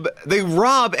rob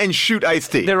and shoot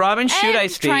Ice-T. They rob and shoot And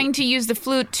Ice-T. trying to use the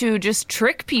flute to just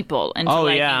trick people into Oh,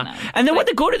 liking yeah. them. And then when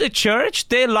they go to the church,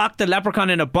 they lock the leprechaun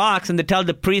in a box and they tell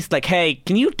the priest, like, hey,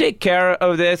 can you take care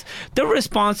of this? They're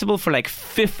responsible for like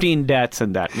 15 deaths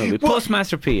in that movie. Well,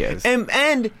 Postmaster P is.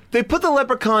 And they put the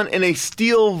leprechaun in a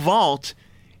steel vault,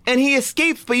 And he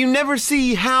escapes, but you never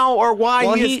see how or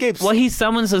why he escapes. Well, he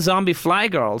summons the zombie fly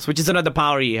girls, which is another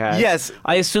power he has. Yes.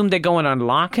 I assume they go and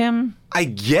unlock him? I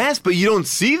guess, but you don't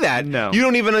see that. No. You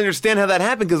don't even understand how that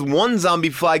happened, because one zombie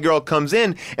fly girl comes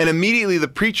in, and immediately the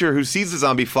preacher who sees the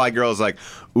zombie fly girl is like,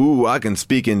 ooh, I can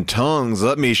speak in tongues.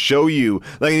 Let me show you.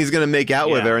 Like, he's going to make out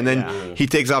with her, and then he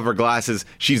takes off her glasses.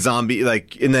 She's zombie,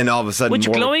 and then all of a sudden... Which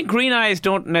glowing green eyes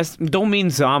don't mean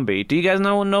zombie. Do you guys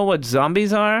know what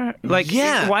zombies are?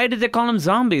 Why did they call them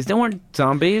zombies? They weren't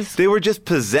zombies. They were just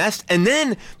possessed. And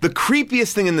then the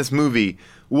creepiest thing in this movie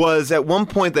was at one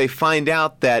point they find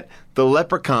out that the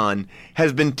leprechaun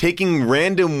has been taking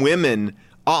random women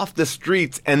off the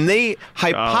streets, and they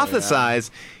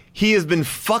hypothesize he has been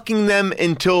fucking them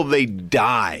until they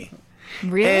die.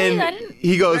 Really? And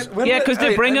he goes, because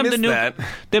they bring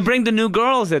they bring the new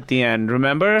girls at the end,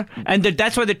 remember? And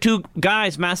that's why the two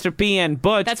guys, Master P and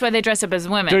Butch, That's why they dress up as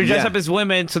women. they dress up as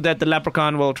women so that the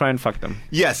leprechaun will try and fuck them.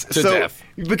 yes. To So death.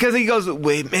 because he goes,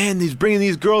 wait, man, he's bringing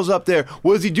these girls up there.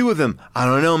 What does he do with them? I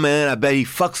don't know, man. I bet he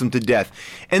fucks them to death.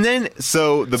 And then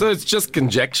So it's just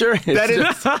conjecture? that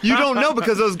is, you don't know,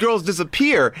 because those girls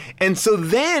disappear. And so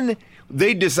then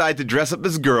they decide to dress up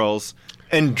as girls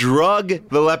and drug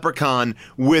the leprechaun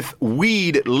with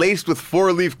weed laced with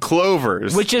 4-leaf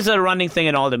clovers. Which is a running thing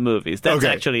in all the movies. That's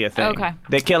actually a thing. Okay.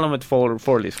 They kill him with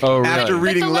four-leaf. Oh, really? After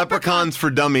reading the Leprechauns for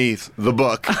Dummies, the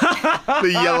book. The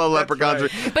yellow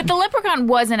leprechauns. But the leprechaun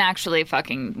wasn't actually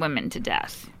fucking women to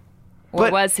death.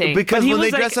 Or was he? Because But he when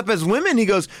they was dress up as women, he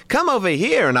goes, come over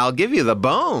here and I'll give you the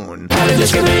bone.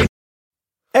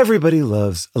 Everybody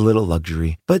loves a little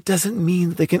luxury, but doesn't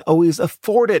mean they can always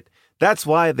afford it. That's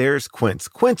why there's Quince.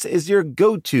 Quince is your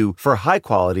go-to for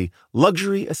high-quality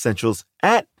luxury essentials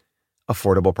at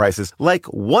affordable prices, like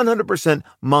 100%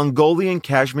 Mongolian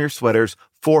cashmere sweaters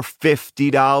for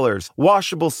 $50,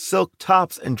 washable silk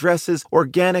tops and dresses,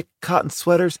 organic cotton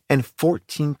sweaters, and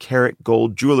 14-karat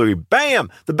gold jewelry. Bam!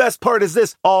 The best part is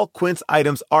this. All Quince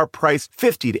items are priced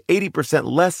 50 to 80%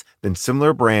 less than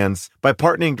similar brands. By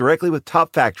partnering directly with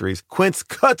top factories, Quince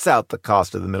cuts out the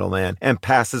cost of the middleman and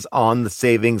passes on the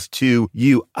savings to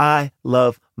you. I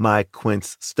love my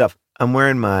Quince stuff. I'm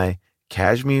wearing my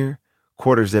cashmere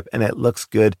quarter zip, and it looks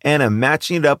good. And I'm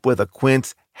matching it up with a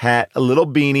Quince hat, a little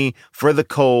beanie for the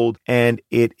cold, and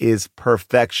it is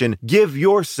perfection. Give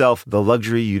yourself the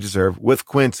luxury you deserve with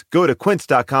Quince. Go to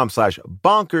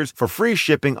quince.com/bonkers for free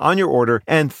shipping on your order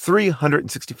and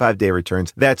 365-day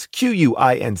returns. That's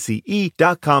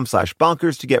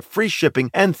QUINCE.com/bonkers to get free shipping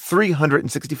and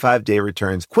 365-day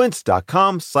returns.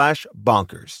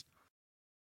 Quince.com/bonkers.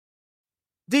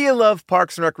 Do you love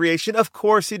Parks and Recreation? Of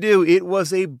course you do. It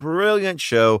was a brilliant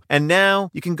show. And now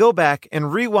you can go back and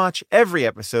rewatch every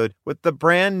episode with the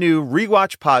brand new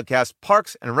rewatch podcast,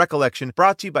 Parks and Recollection,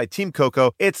 brought to you by Team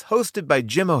Coco. It's hosted by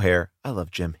Jim O'Hare. I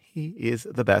love Jim. He is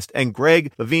the best. And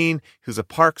Greg Levine, who's a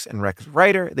Parks and Rec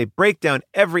writer. They break down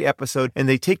every episode and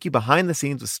they take you behind the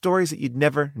scenes with stories that you'd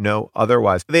never know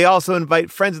otherwise. They also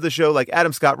invite friends of the show like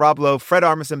Adam Scott, Rob Lowe, Fred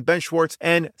Armisen, Ben Schwartz,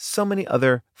 and so many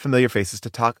other familiar faces to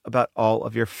talk about all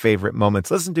of your favorite moments.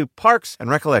 Listen to Parks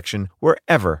and Recollection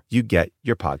wherever you get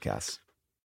your podcasts.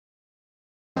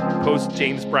 Post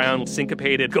James Brown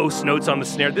syncopated ghost notes on the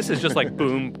snare. This is just like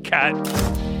boom, cat.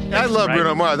 I love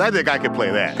Bruno Mars. I think I could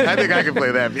play that.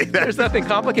 There's nothing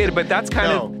complicated, but that's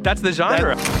that's the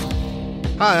genre.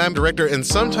 Hi, I'm director and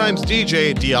sometimes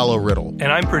DJ Diallo Riddle.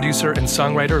 And I'm producer and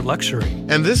songwriter Luxury.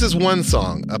 And this is One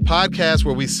Song, a podcast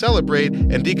where we celebrate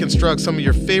and deconstruct some of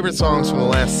your favorite songs from the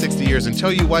last 60 years and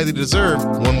tell you why they deserve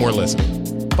one more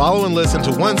listen. Follow and listen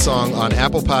to One Song on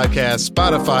Apple Podcasts,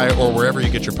 Spotify, or wherever you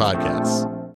get your podcasts.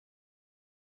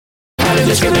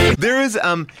 There is,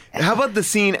 how about the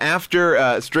scene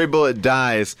after Stray Bullet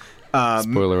dies?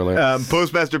 Spoiler alert.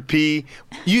 Postmaster P,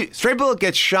 Stray Bullet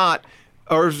gets shot,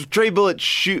 or Stray Bullet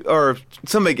shoot, or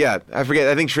somebody, I forget,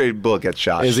 I think Stray Bullet gets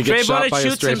shot. Is he Stray get shot Bullet by a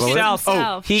shoots stray bullet? himself.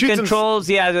 Oh, he shoots controls,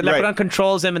 the Leprechaun Right.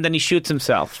 controls him and then he shoots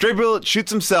himself. Stray Bullet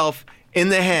shoots himself in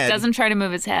the head. Doesn't try to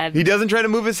move his head. He doesn't try to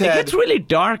move his It head. gets really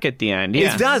dark at the end.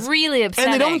 Yeah. It does. Really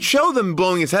upsetting. And they don't show them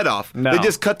blowing his head off. No. They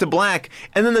just cut to black.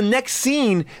 And then the next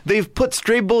scene, they've put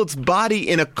Stray Bullet's body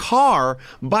in a car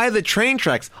by the train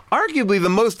tracks. Arguably the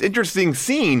most interesting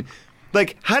scene.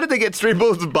 Like, how did they get Stray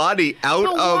Bullet's body out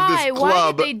But of why? this club?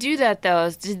 Why did they do that, though?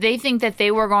 Did they think that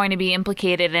they were going to be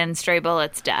implicated in Stray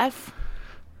Bullet's death?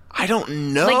 I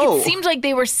don't know. Like, it seemed like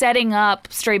they were setting up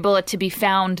Stray Bullet to be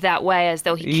found that way, as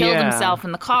though he killed Yeah. himself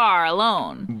in the car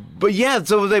alone. But yeah,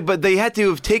 but they had to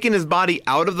have taken his body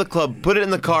out of the club, put it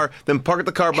in the car, then parked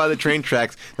the car by the train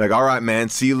tracks. Like, all right, man,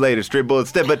 see you later. Stray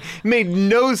Bullet's dead. But it made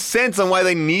no sense on why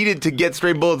they needed to get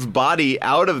Stray Bullet's body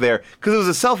out of there because it was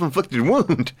a self-inflicted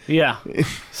wound. Yeah,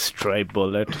 Stray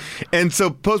Bullet. And so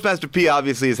Postmaster P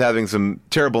obviously is having some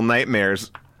terrible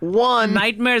nightmares.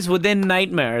 Nightmares within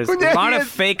nightmares. A lot of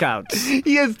fake outs.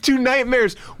 He has 2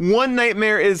 nightmares. One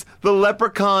nightmare is the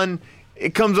leprechaun.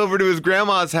 It comes over to his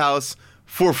grandma's house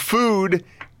for food,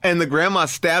 and the grandma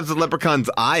stabs the leprechaun's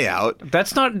eye out.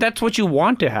 That's what you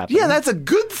want to happen. Yeah, that's a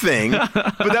good thing. But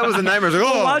that was a nightmare. It's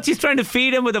like, oh. While she's trying to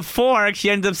feed him with a fork, she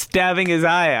ends up stabbing his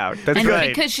eye out. That's and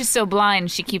right. because she's so blind,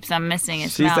 she keeps on missing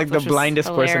his mouth. She's like the blindest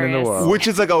person in the world. Which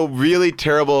is like a really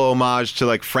terrible homage to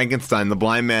like Frankenstein, the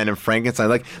blind man in Frankenstein.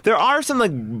 Like there are some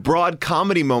like broad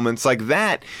comedy moments like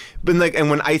that. But like, and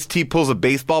when Ice-T pulls a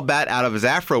baseball bat out of his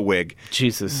afro wig.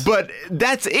 Jesus. But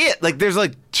that's it. Like there's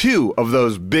like 2 of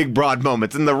those big broad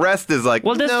moments, and the rest is like.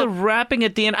 Well, there's the rapping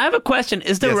at the end. I have a question.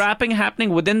 Is the rapping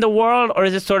happening within the world, or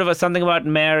is it sort of something about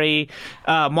Mary,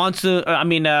 Monsoon?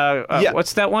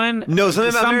 What's that one? No,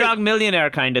 something about Slumdog Millionaire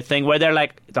kind of thing, where they're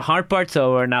like, the hard part's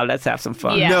over. Now let's have some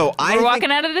fun. Yeah. No, we're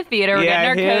walking out of the theater. We're getting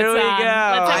our coats on.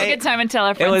 Let's have a good time and tell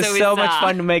our friends. It was that we so saw. much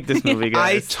fun to make this movie,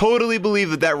 guys. I totally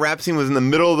believe that rap scene was in the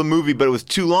middle of the movie, but it was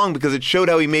too long because it showed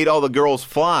how he made all the girls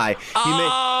fly.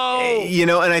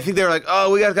 And I think they were like,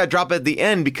 oh, we got to drop it at the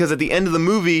end, because at the end of the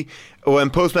movie, when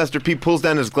Postmaster P pulls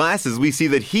down his glasses, we see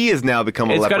that he has now become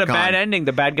a leprechaun. It's got a bad ending.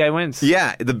 The bad guy wins.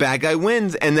 Yeah, the bad guy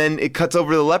wins, and then it cuts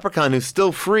over to the leprechaun who's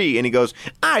still free, and he goes,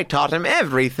 I taught him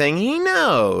everything he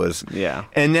knows. Yeah.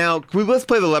 And now, let's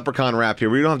play the leprechaun rap here.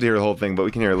 We don't have to hear the whole thing, but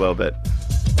we can hear a little bit.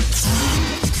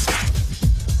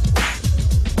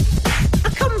 I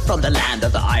come from the land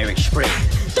of the Irish Spring.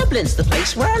 Dublin's the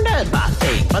place where I learned my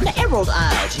thing. From the Emerald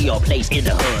Isle to your place in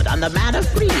the hood, I'm the man of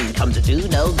green, come to do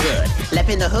no good. Left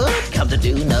in the hood, come to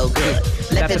do no good.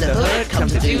 Left in the hood, come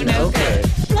to do no good.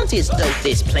 Blunt is dope,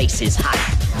 this place is hot.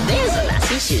 There's a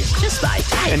lassie, she's just my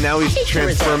type. And now he's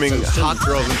transforming hot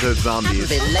girls into zombies.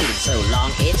 Haven't been late so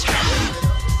long, it's tragic.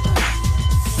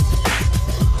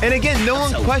 And again, no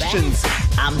one questions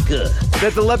I'm good.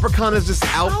 that the leprechaun is just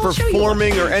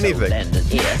outperforming or anything.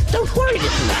 Don't worry,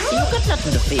 little lassie, you've got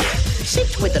nothing to fear.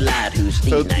 Sit with the lad who's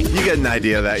So feeling. you get an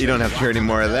idea of that. You don't have to hear any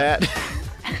more of that.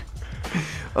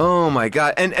 Oh my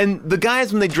god. And the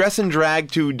guys, when they dress in drag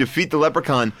to defeat the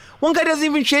leprechaun, one guy doesn't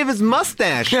even shave his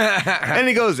mustache. And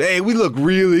he goes, hey, we look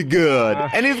really good.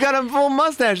 And he's got a full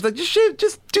mustache. Like,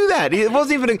 just do that. It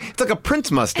wasn't even, it's like a Prince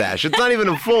mustache. It's not even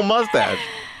a full mustache.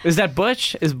 Is that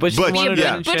Butch? Is Butch the one who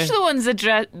doesn't Butch shave? the ones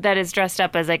that is dressed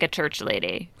up as like a church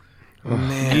lady. Oh,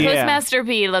 man. And Postmaster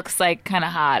P looks like kind of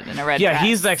hot in a red dress.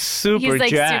 He's like super He's like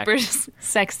jacked. super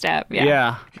sexed up.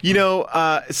 Yeah. You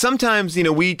know, sometimes,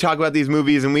 we talk about these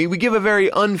movies and we give a very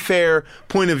unfair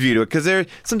point of view to it because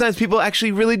sometimes people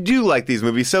actually really do like these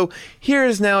movies. So here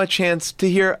is now a chance to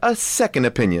hear a second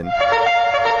opinion.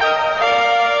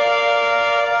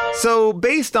 So,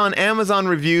 based on Amazon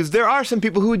reviews, there are some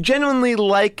people who genuinely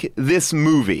like this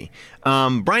movie.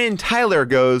 Brian Tyler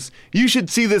goes, you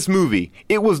should see this movie.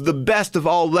 It was the best of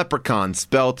all Leprechauns,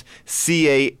 spelt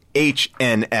C-A-H-N-S,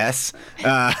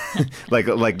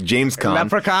 like James Caan.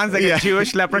 Leprechauns, like a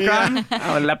Jewish leprechaun?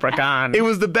 Yeah. Oh, leprechaun. It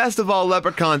was the best of all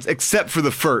Leprechauns except for the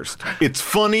first. It's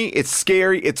funny, it's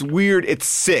scary, it's weird, it's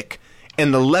sick.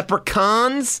 And the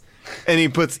Leprechauns, and he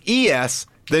puts E-S,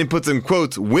 then he puts in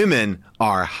quotes, women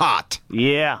are hot.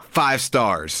 Yeah. 5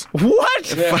 stars. What?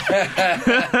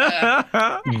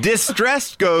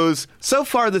 Distressed goes, so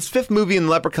far this 5th movie in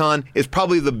Leprechaun is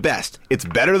probably the best. It's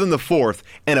better than the 4th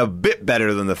and a bit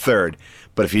better than the 3rd.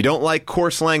 But if you don't like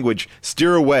coarse language,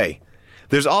 steer away.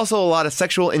 There's also a lot of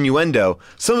sexual innuendo,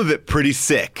 some of it pretty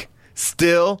sick.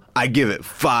 Still, I give it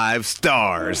 5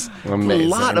 stars. Amazing. A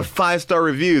lot of 5-star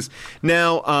reviews.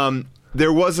 Now,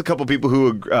 there was a couple people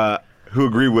who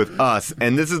agree with us,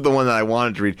 and this is the one that I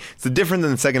wanted to read. It's different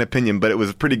than the second opinion, but it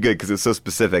was pretty good because it was so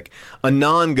specific.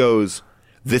 Anon goes,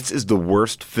 this is the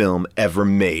worst film ever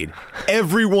made.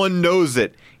 Everyone knows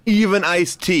it, even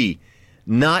Ice-T.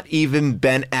 Not even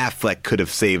Ben Affleck could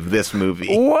have saved this movie.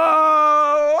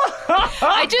 Whoa!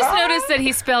 I just noticed that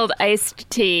he spelled iced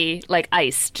tea like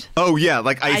iced. Oh, yeah,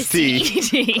 like Ice-T.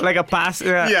 Ice-T. Like a pass.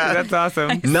 Yeah, that's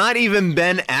awesome. Not even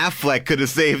Ben Affleck could have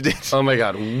saved it. Oh my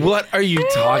God, what are you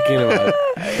talking about?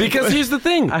 Because here's the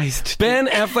thing. Ben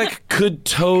Affleck could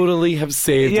totally have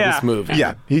saved this movie.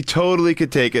 Yeah, he totally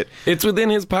could take it. It's within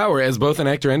his power as both an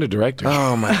actor and a director.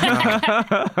 Oh my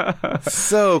God.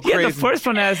 So crazy. Yeah, the first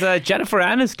one has Jennifer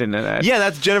Aniston in it. Yeah,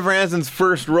 that's Jennifer Aniston's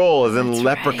first role as in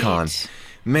Leprechaun. Right.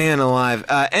 Man alive.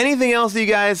 Anything else you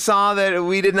guys saw that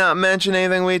we did not mention?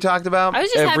 Anything we talked about? I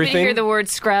was just happy to Everything? hear the word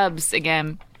scrubs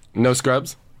again. No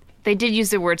scrubs? They did use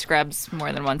the word scrubs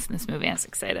more than once in this movie. I was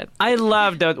excited. I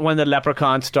love that when the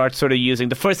Leprechaun starts sort of using,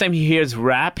 the first time he hears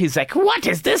rap, he's like, what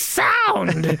is this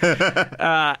sound?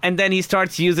 And then he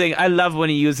starts using, I love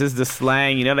when he uses the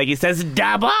slang, you know, like he says,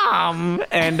 da bomb.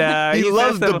 And he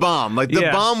loves the bomb. Like, the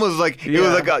bomb was like, it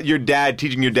was like your dad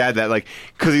teaching your dad that, like,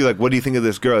 because he's like, what do you think of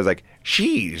this girl? He's like,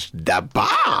 she's the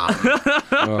bomb.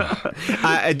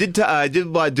 I did do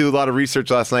a lot of research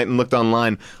last night and looked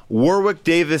online. Warwick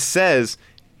Davis says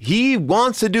he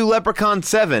wants to do Leprechaun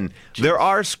 7. There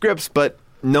are scripts, but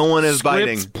no one is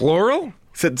biting. Scripts plural?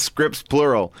 Said scripts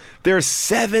plural. There are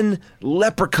 7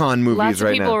 Leprechaun movies Lots of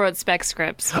right people now. wrote spec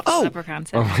scripts. Oh! Leprechaun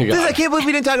Oh my God. I can't believe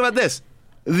we didn't talk about this.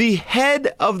 The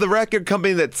head of the record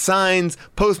company that signs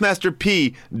Postmaster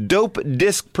P, Dope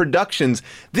Disc Productions,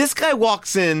 this guy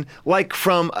walks in like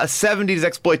from a 70s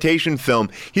exploitation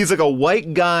film. He's like a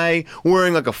white guy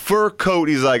wearing like a fur coat.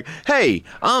 He's like, hey,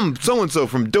 I'm so-and-so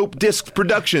from Dope Disc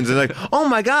Productions. And like, oh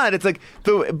my God, it's like,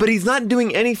 but he's not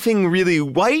doing anything really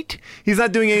white. He's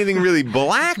not doing anything really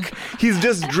black. He's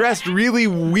just dressed really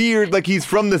weird like he's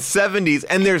from the 70s.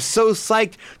 And they're so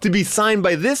psyched to be signed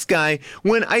by this guy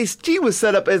when Ice-T was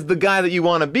set up as the guy that you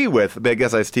want to be with. But I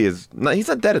guess Ice-T is not, he's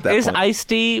not dead at that Is point.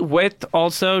 Ice-T with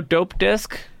also Dope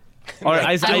Disc? Or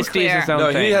Ice-T is his own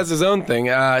No, thing? he has his own thing.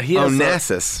 He has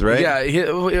Onassis, right?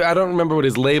 Yeah, I don't remember what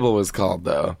his label was called,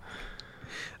 though.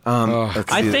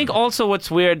 I think also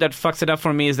what's weird that fucks it up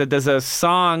for me is that there's a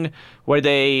song where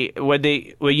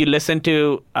you listen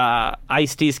to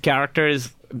Ice-T's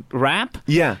characters rap.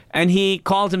 Yeah. And he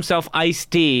calls himself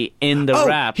Ice-T in the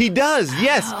rap. He does,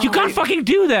 yes. You can't fucking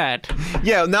do that.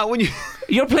 Yeah, not when you...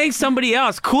 You're playing somebody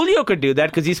else. Coolio could do that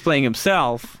because he's playing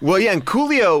himself. Well, yeah, and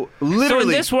Coolio literally... So in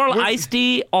this world,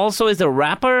 Ice-T also is a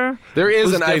rapper? There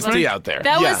is an Ice-T out there.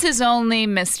 That was his only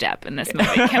misstep in this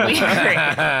movie. Can we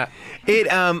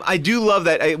agree? I do love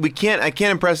that. I can't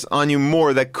impress on you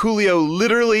more that Coolio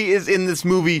literally is in this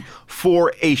movie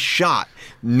for a shot.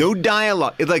 No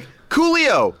dialogue. It's like,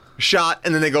 Coolio! Shot,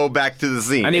 and then they go back to the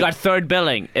scene. And you got third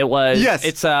billing.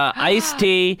 It's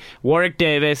Ice-T, Warwick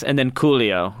Davis, and then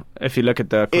Coolio, if you look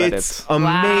at the credits. It's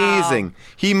amazing. Wow.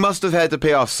 He must have had to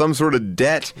pay off some sort of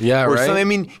debt. Yeah, or right? something. I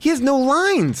mean, he has no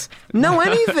lines. No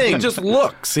anything. He just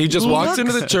looks. He just walks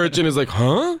into the church and is like,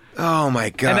 huh? Oh, my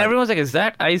God. And everyone's like, is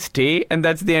that Ice-T? And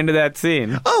that's the end of that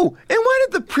scene. Oh, and why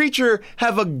did the preacher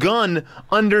have a gun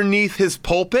underneath his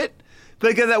pulpit?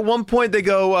 Like, at one point, they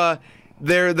go...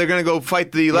 They're going to go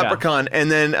fight the leprechaun, and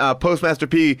then Postmaster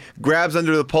P grabs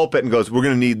under the pulpit and goes, we're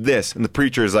going to need this. And the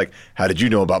preacher is like, how did you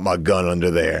know about my gun under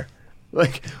there?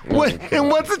 Like, in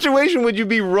what situation would you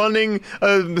be running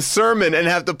a sermon and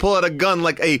have to pull out a gun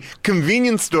like a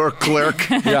convenience store clerk?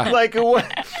 Like, what's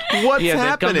They've come to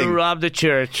happening? rob the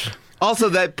church. Also,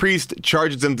 that priest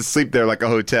charges him to sleep there like a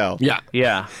hotel.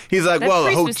 Yeah. He's like, That well, a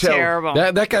priest hotel. was terrible.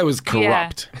 That guy was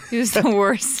corrupt. Yeah, he was the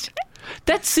worst.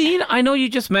 That scene, I know you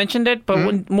just mentioned it, but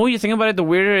when more you think about it, the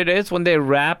weirder it is when they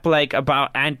rap like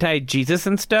about anti-Jesus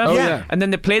and stuff. Oh, yeah. And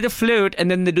then they play the flute, and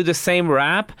then they do the same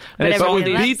rap. But And it's But all with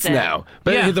Everybody beats loves it. now.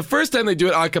 But the first time they do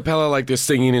it a cappella, like they're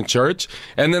singing in church,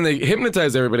 and then they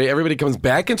hypnotize everybody. Everybody comes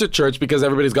back into church because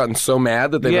everybody's gotten so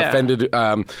mad that they've offended,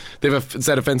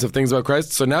 said offensive things about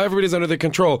Christ. So now everybody's under their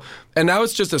control. And now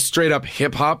it's just a straight up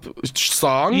hip hop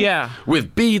song. Yeah.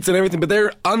 With beats and everything, but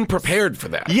they're unprepared for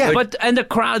that. Yeah. And the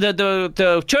crowd,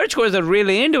 the churchgoers are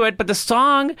really into it, but the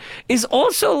song is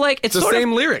also like It's the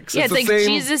same lyrics. Yeah, it's it's the like same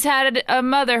Jesus had a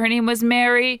mother. Her name was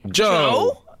Mary.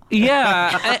 Joe.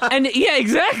 Yeah, and yeah,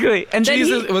 exactly. And then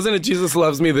Jesus, wasn't it Jesus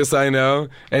loves me, this I know,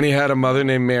 and he had a mother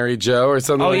named Mary Joe or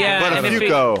something like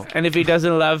that. and if he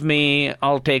doesn't love me,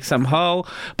 I'll take some hoe.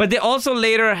 But they also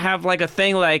later have like a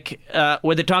thing like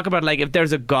where they talk about like if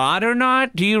there's a God or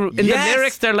not. In the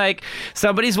lyrics they're like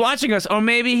somebody's watching us, or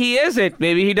maybe he isn't,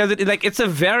 maybe he doesn't. Like it's a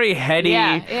very heady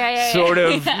sort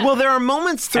of Well, there are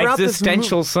moments throughout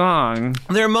existential this song.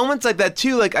 There are moments like that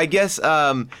too. Like I guess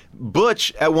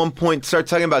Butch at one point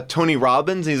starts talking about Tony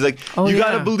Robbins. And he's like, you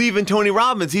got to believe in Tony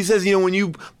Robbins. He says, when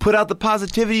you put out the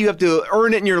positivity, you have to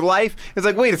earn it in your life. It's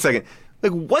like, wait a second.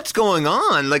 Like, what's going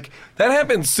on? Like that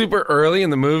happened super early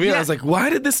in the movie, and I was like, why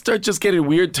did this start just getting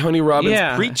weird Tony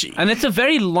Robbins preachy? And it's a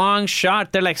very long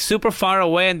shot. They're like super far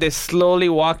away, and they slowly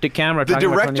walk to camera. The talking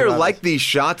about Tony director Robbins. liked these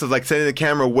shots of like sending the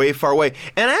camera way far away.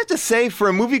 And I have to say, for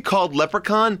a movie called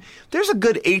Leprechaun, there's a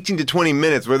good 18 to 20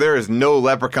 minutes where there is no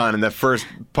leprechaun in the first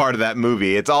part of that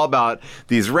movie. It's all about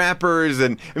these rappers,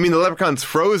 and I mean, the leprechaun's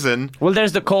frozen. Well,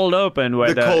 there's the cold open.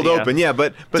 Where The cold open, yeah.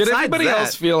 But did besides anybody that,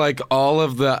 else feel like all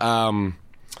of the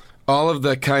all of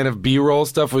the kind of B-roll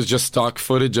stuff was just stock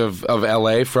footage of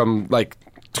LA from like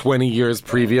 20 years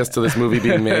previous to this movie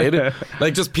being made.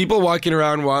 Like just people walking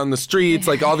around on the streets,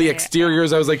 like all the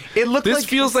exteriors. I was like, this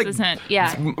feels like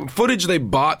footage they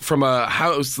bought from a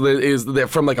house that is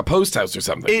from like a post house or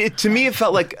something. To me, it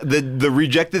felt like the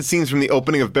rejected scenes from the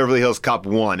opening of Beverly Hills Cop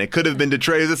 1. It could have been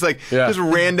Detroit. It's like this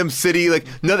random city, like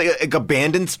nothing, like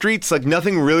abandoned streets. Like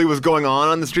nothing really was going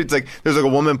on the streets. Like there's like a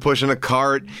woman pushing a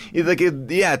cart.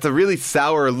 It's a really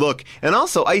sour look. And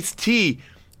also Ice-T,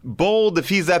 bold if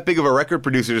he's that big of a record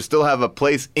producer to still have a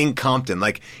place in Compton,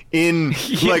 and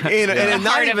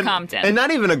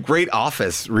not even a great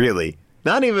office, really.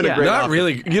 Not even a great office. Not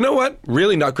really. You know what?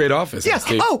 Really not great office. Yeah.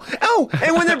 Oh,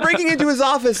 and when they're breaking into his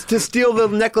office to steal the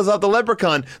necklace off the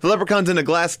leprechaun's in a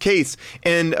glass case,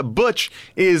 and Butch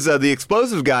is the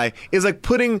explosive guy, is like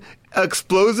putting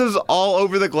explosives all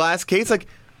over the glass case, like,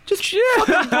 just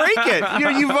fucking break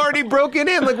it. You've already broken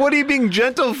in. Like, what are you being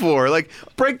gentle for? Like,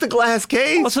 break the glass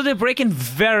case. Also, they break in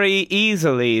very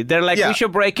easily. They're like, we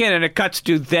should break in, and it cuts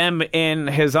to them in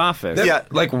his office.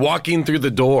 Like walking through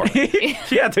the door.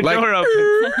 The door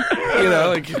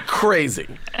opens. Like crazy.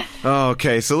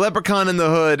 Okay, so Leprechaun in the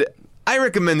Hood, I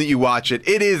recommend that you watch it.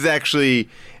 It is actually...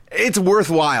 It's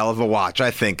worthwhile of a watch, I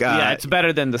think. It's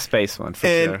better than the space one, for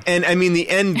sure. And, I mean, the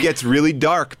end gets really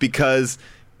dark because,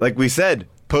 like we said...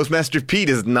 Postmaster P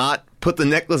does not put the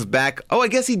necklace back. Oh, I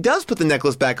guess he does put the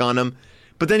necklace back on him,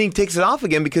 but then he takes it off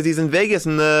again because he's in Vegas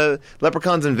and the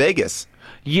Leprechaun's in Vegas.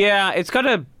 Yeah, it's got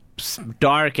a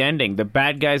dark ending. The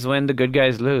bad guys win, the good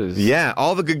guys lose. Yeah,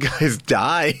 all the good guys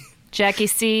die. Jackie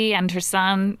C. and her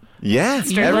son. Yeah,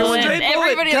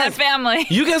 everybody in that family.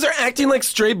 You guys are acting like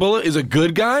Stray Bullet is a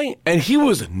good guy, and he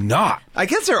was not. I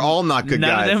guess they're all not good guys.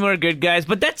 None of them were good guys,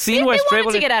 but that scene where Stray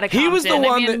Bullet... to get out of Compton.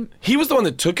 He was the one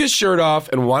that took his shirt off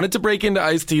and wanted to break into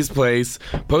Ice-T's place.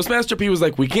 Postmaster P was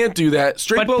like, we can't do that.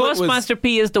 But Postmaster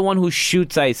P is the one who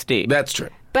shoots Ice-T. That's true.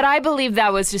 But I believe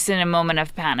that was just in a moment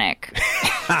of panic.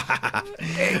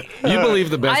 You believe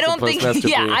the best of Postmaster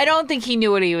P. I don't think he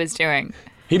knew what he was doing.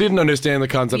 He didn't understand the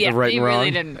concept of right and wrong.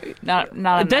 He really didn't.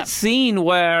 Not that scene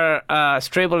where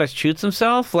Stray Bullet shoots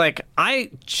himself, like,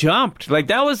 I jumped. Like,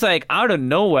 that was, like, out of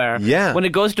nowhere. Yeah. When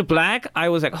it goes to black, I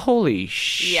was like, holy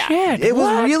shit. It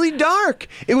was really dark.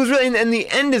 It was really... And the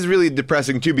end is really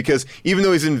depressing, too, because even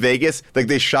though he's in Vegas, like,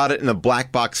 they shot it in a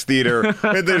black box theater.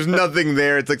 There's nothing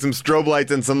there. It's, like, some strobe lights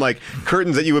and some, like,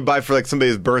 curtains that you would buy for, like,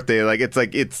 somebody's birthday. Like, it's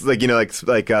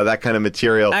that kind of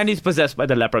material. And he's possessed by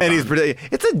the leprechaun.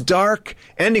 It's a dark...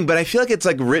 ending, but I feel like it's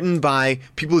like written by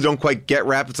people who don't quite get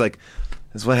rap. It's like,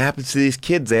 that's what happens to these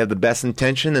kids. They have the best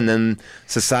intention, and then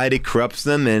society corrupts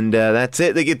them, and that's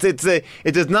it. Like it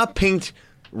does not paint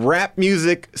rap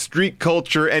music, street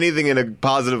culture, anything in a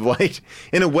positive light.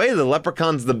 In a way, the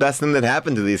Leprechaun's the best thing that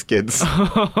happened to these kids.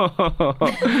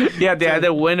 Yeah, they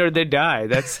either win or they die.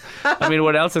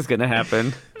 What else is going to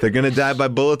happen? They're going to die by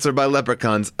bullets or by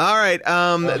leprechauns. All right,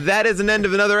 that is an end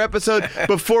of another episode.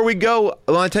 Before we go,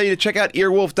 I want to tell you to check out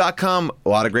earwolf.com. A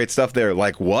lot of great stuff there.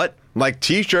 Like what? Like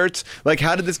T-shirts. Like,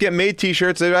 how did this get made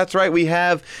T-shirts? That's right, we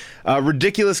have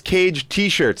Ridiculous Cage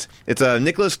T-shirts. It's a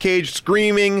Nicolas Cage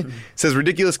screaming. It says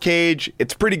Ridiculous Cage.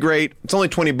 It's pretty great. It's only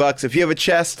 $20. If you have a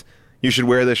chest, you should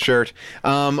wear this shirt.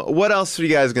 What else are you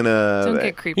guys gonna... Don't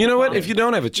get creepy. You know what? If you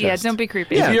don't have a chest... Yeah, don't be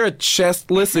creepy. If you're a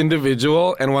chestless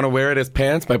individual and want to wear it as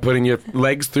pants by putting your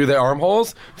legs through the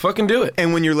armholes, fucking do it.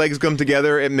 And when your legs come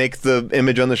together, it makes the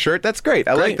image on the shirt. That's great.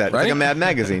 I like that. Right? It's like a Mad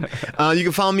Magazine. You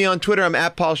can follow me on Twitter. I'm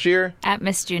at Paul Scheer. At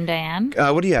Miss June Diane.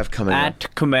 What do you have coming up? At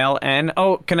Kumail N.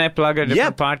 Oh, can I plug a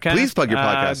different podcast? Please plug your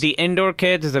podcast. The Indoor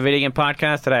Kids is a video game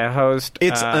podcast that I host.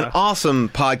 It's an awesome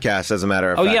podcast, as a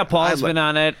matter of fact. Oh, yeah, Paul's been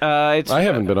on it. I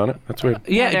haven't been on it. That's weird.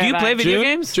 Yeah, do you play video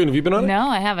games? June, have you been on it? No,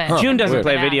 I haven't. June doesn't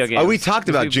play video games. Oh, we talked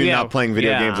about June not playing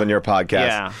video games on your podcast.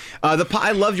 Yeah.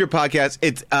 I love your podcast.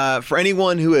 It's for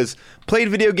anyone who has played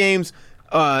video games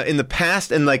in the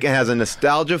past and like has a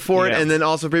nostalgia for it, and then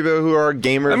also for people who are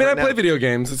gamers. I play video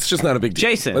games. It's just not a big deal.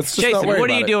 Jason, not worry what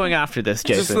are about you it. doing after this,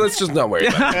 Jason? Let's just not worry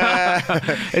about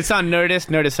it. It's on Nerdist,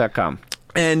 nerdist.com.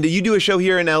 And you do a show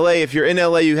here in L.A. If you're in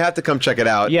L.A., you have to come check it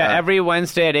out. Yeah, every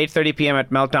Wednesday at 8:30 p.m. at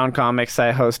Meltdown Comics,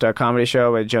 I host a comedy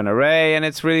show with Jonah Ray, and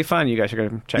it's really fun. You guys should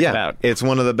go check it out. It's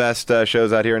one of the best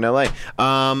shows out here in L.A.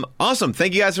 Awesome.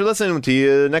 Thank you guys for listening. To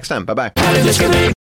you next time. Bye-bye.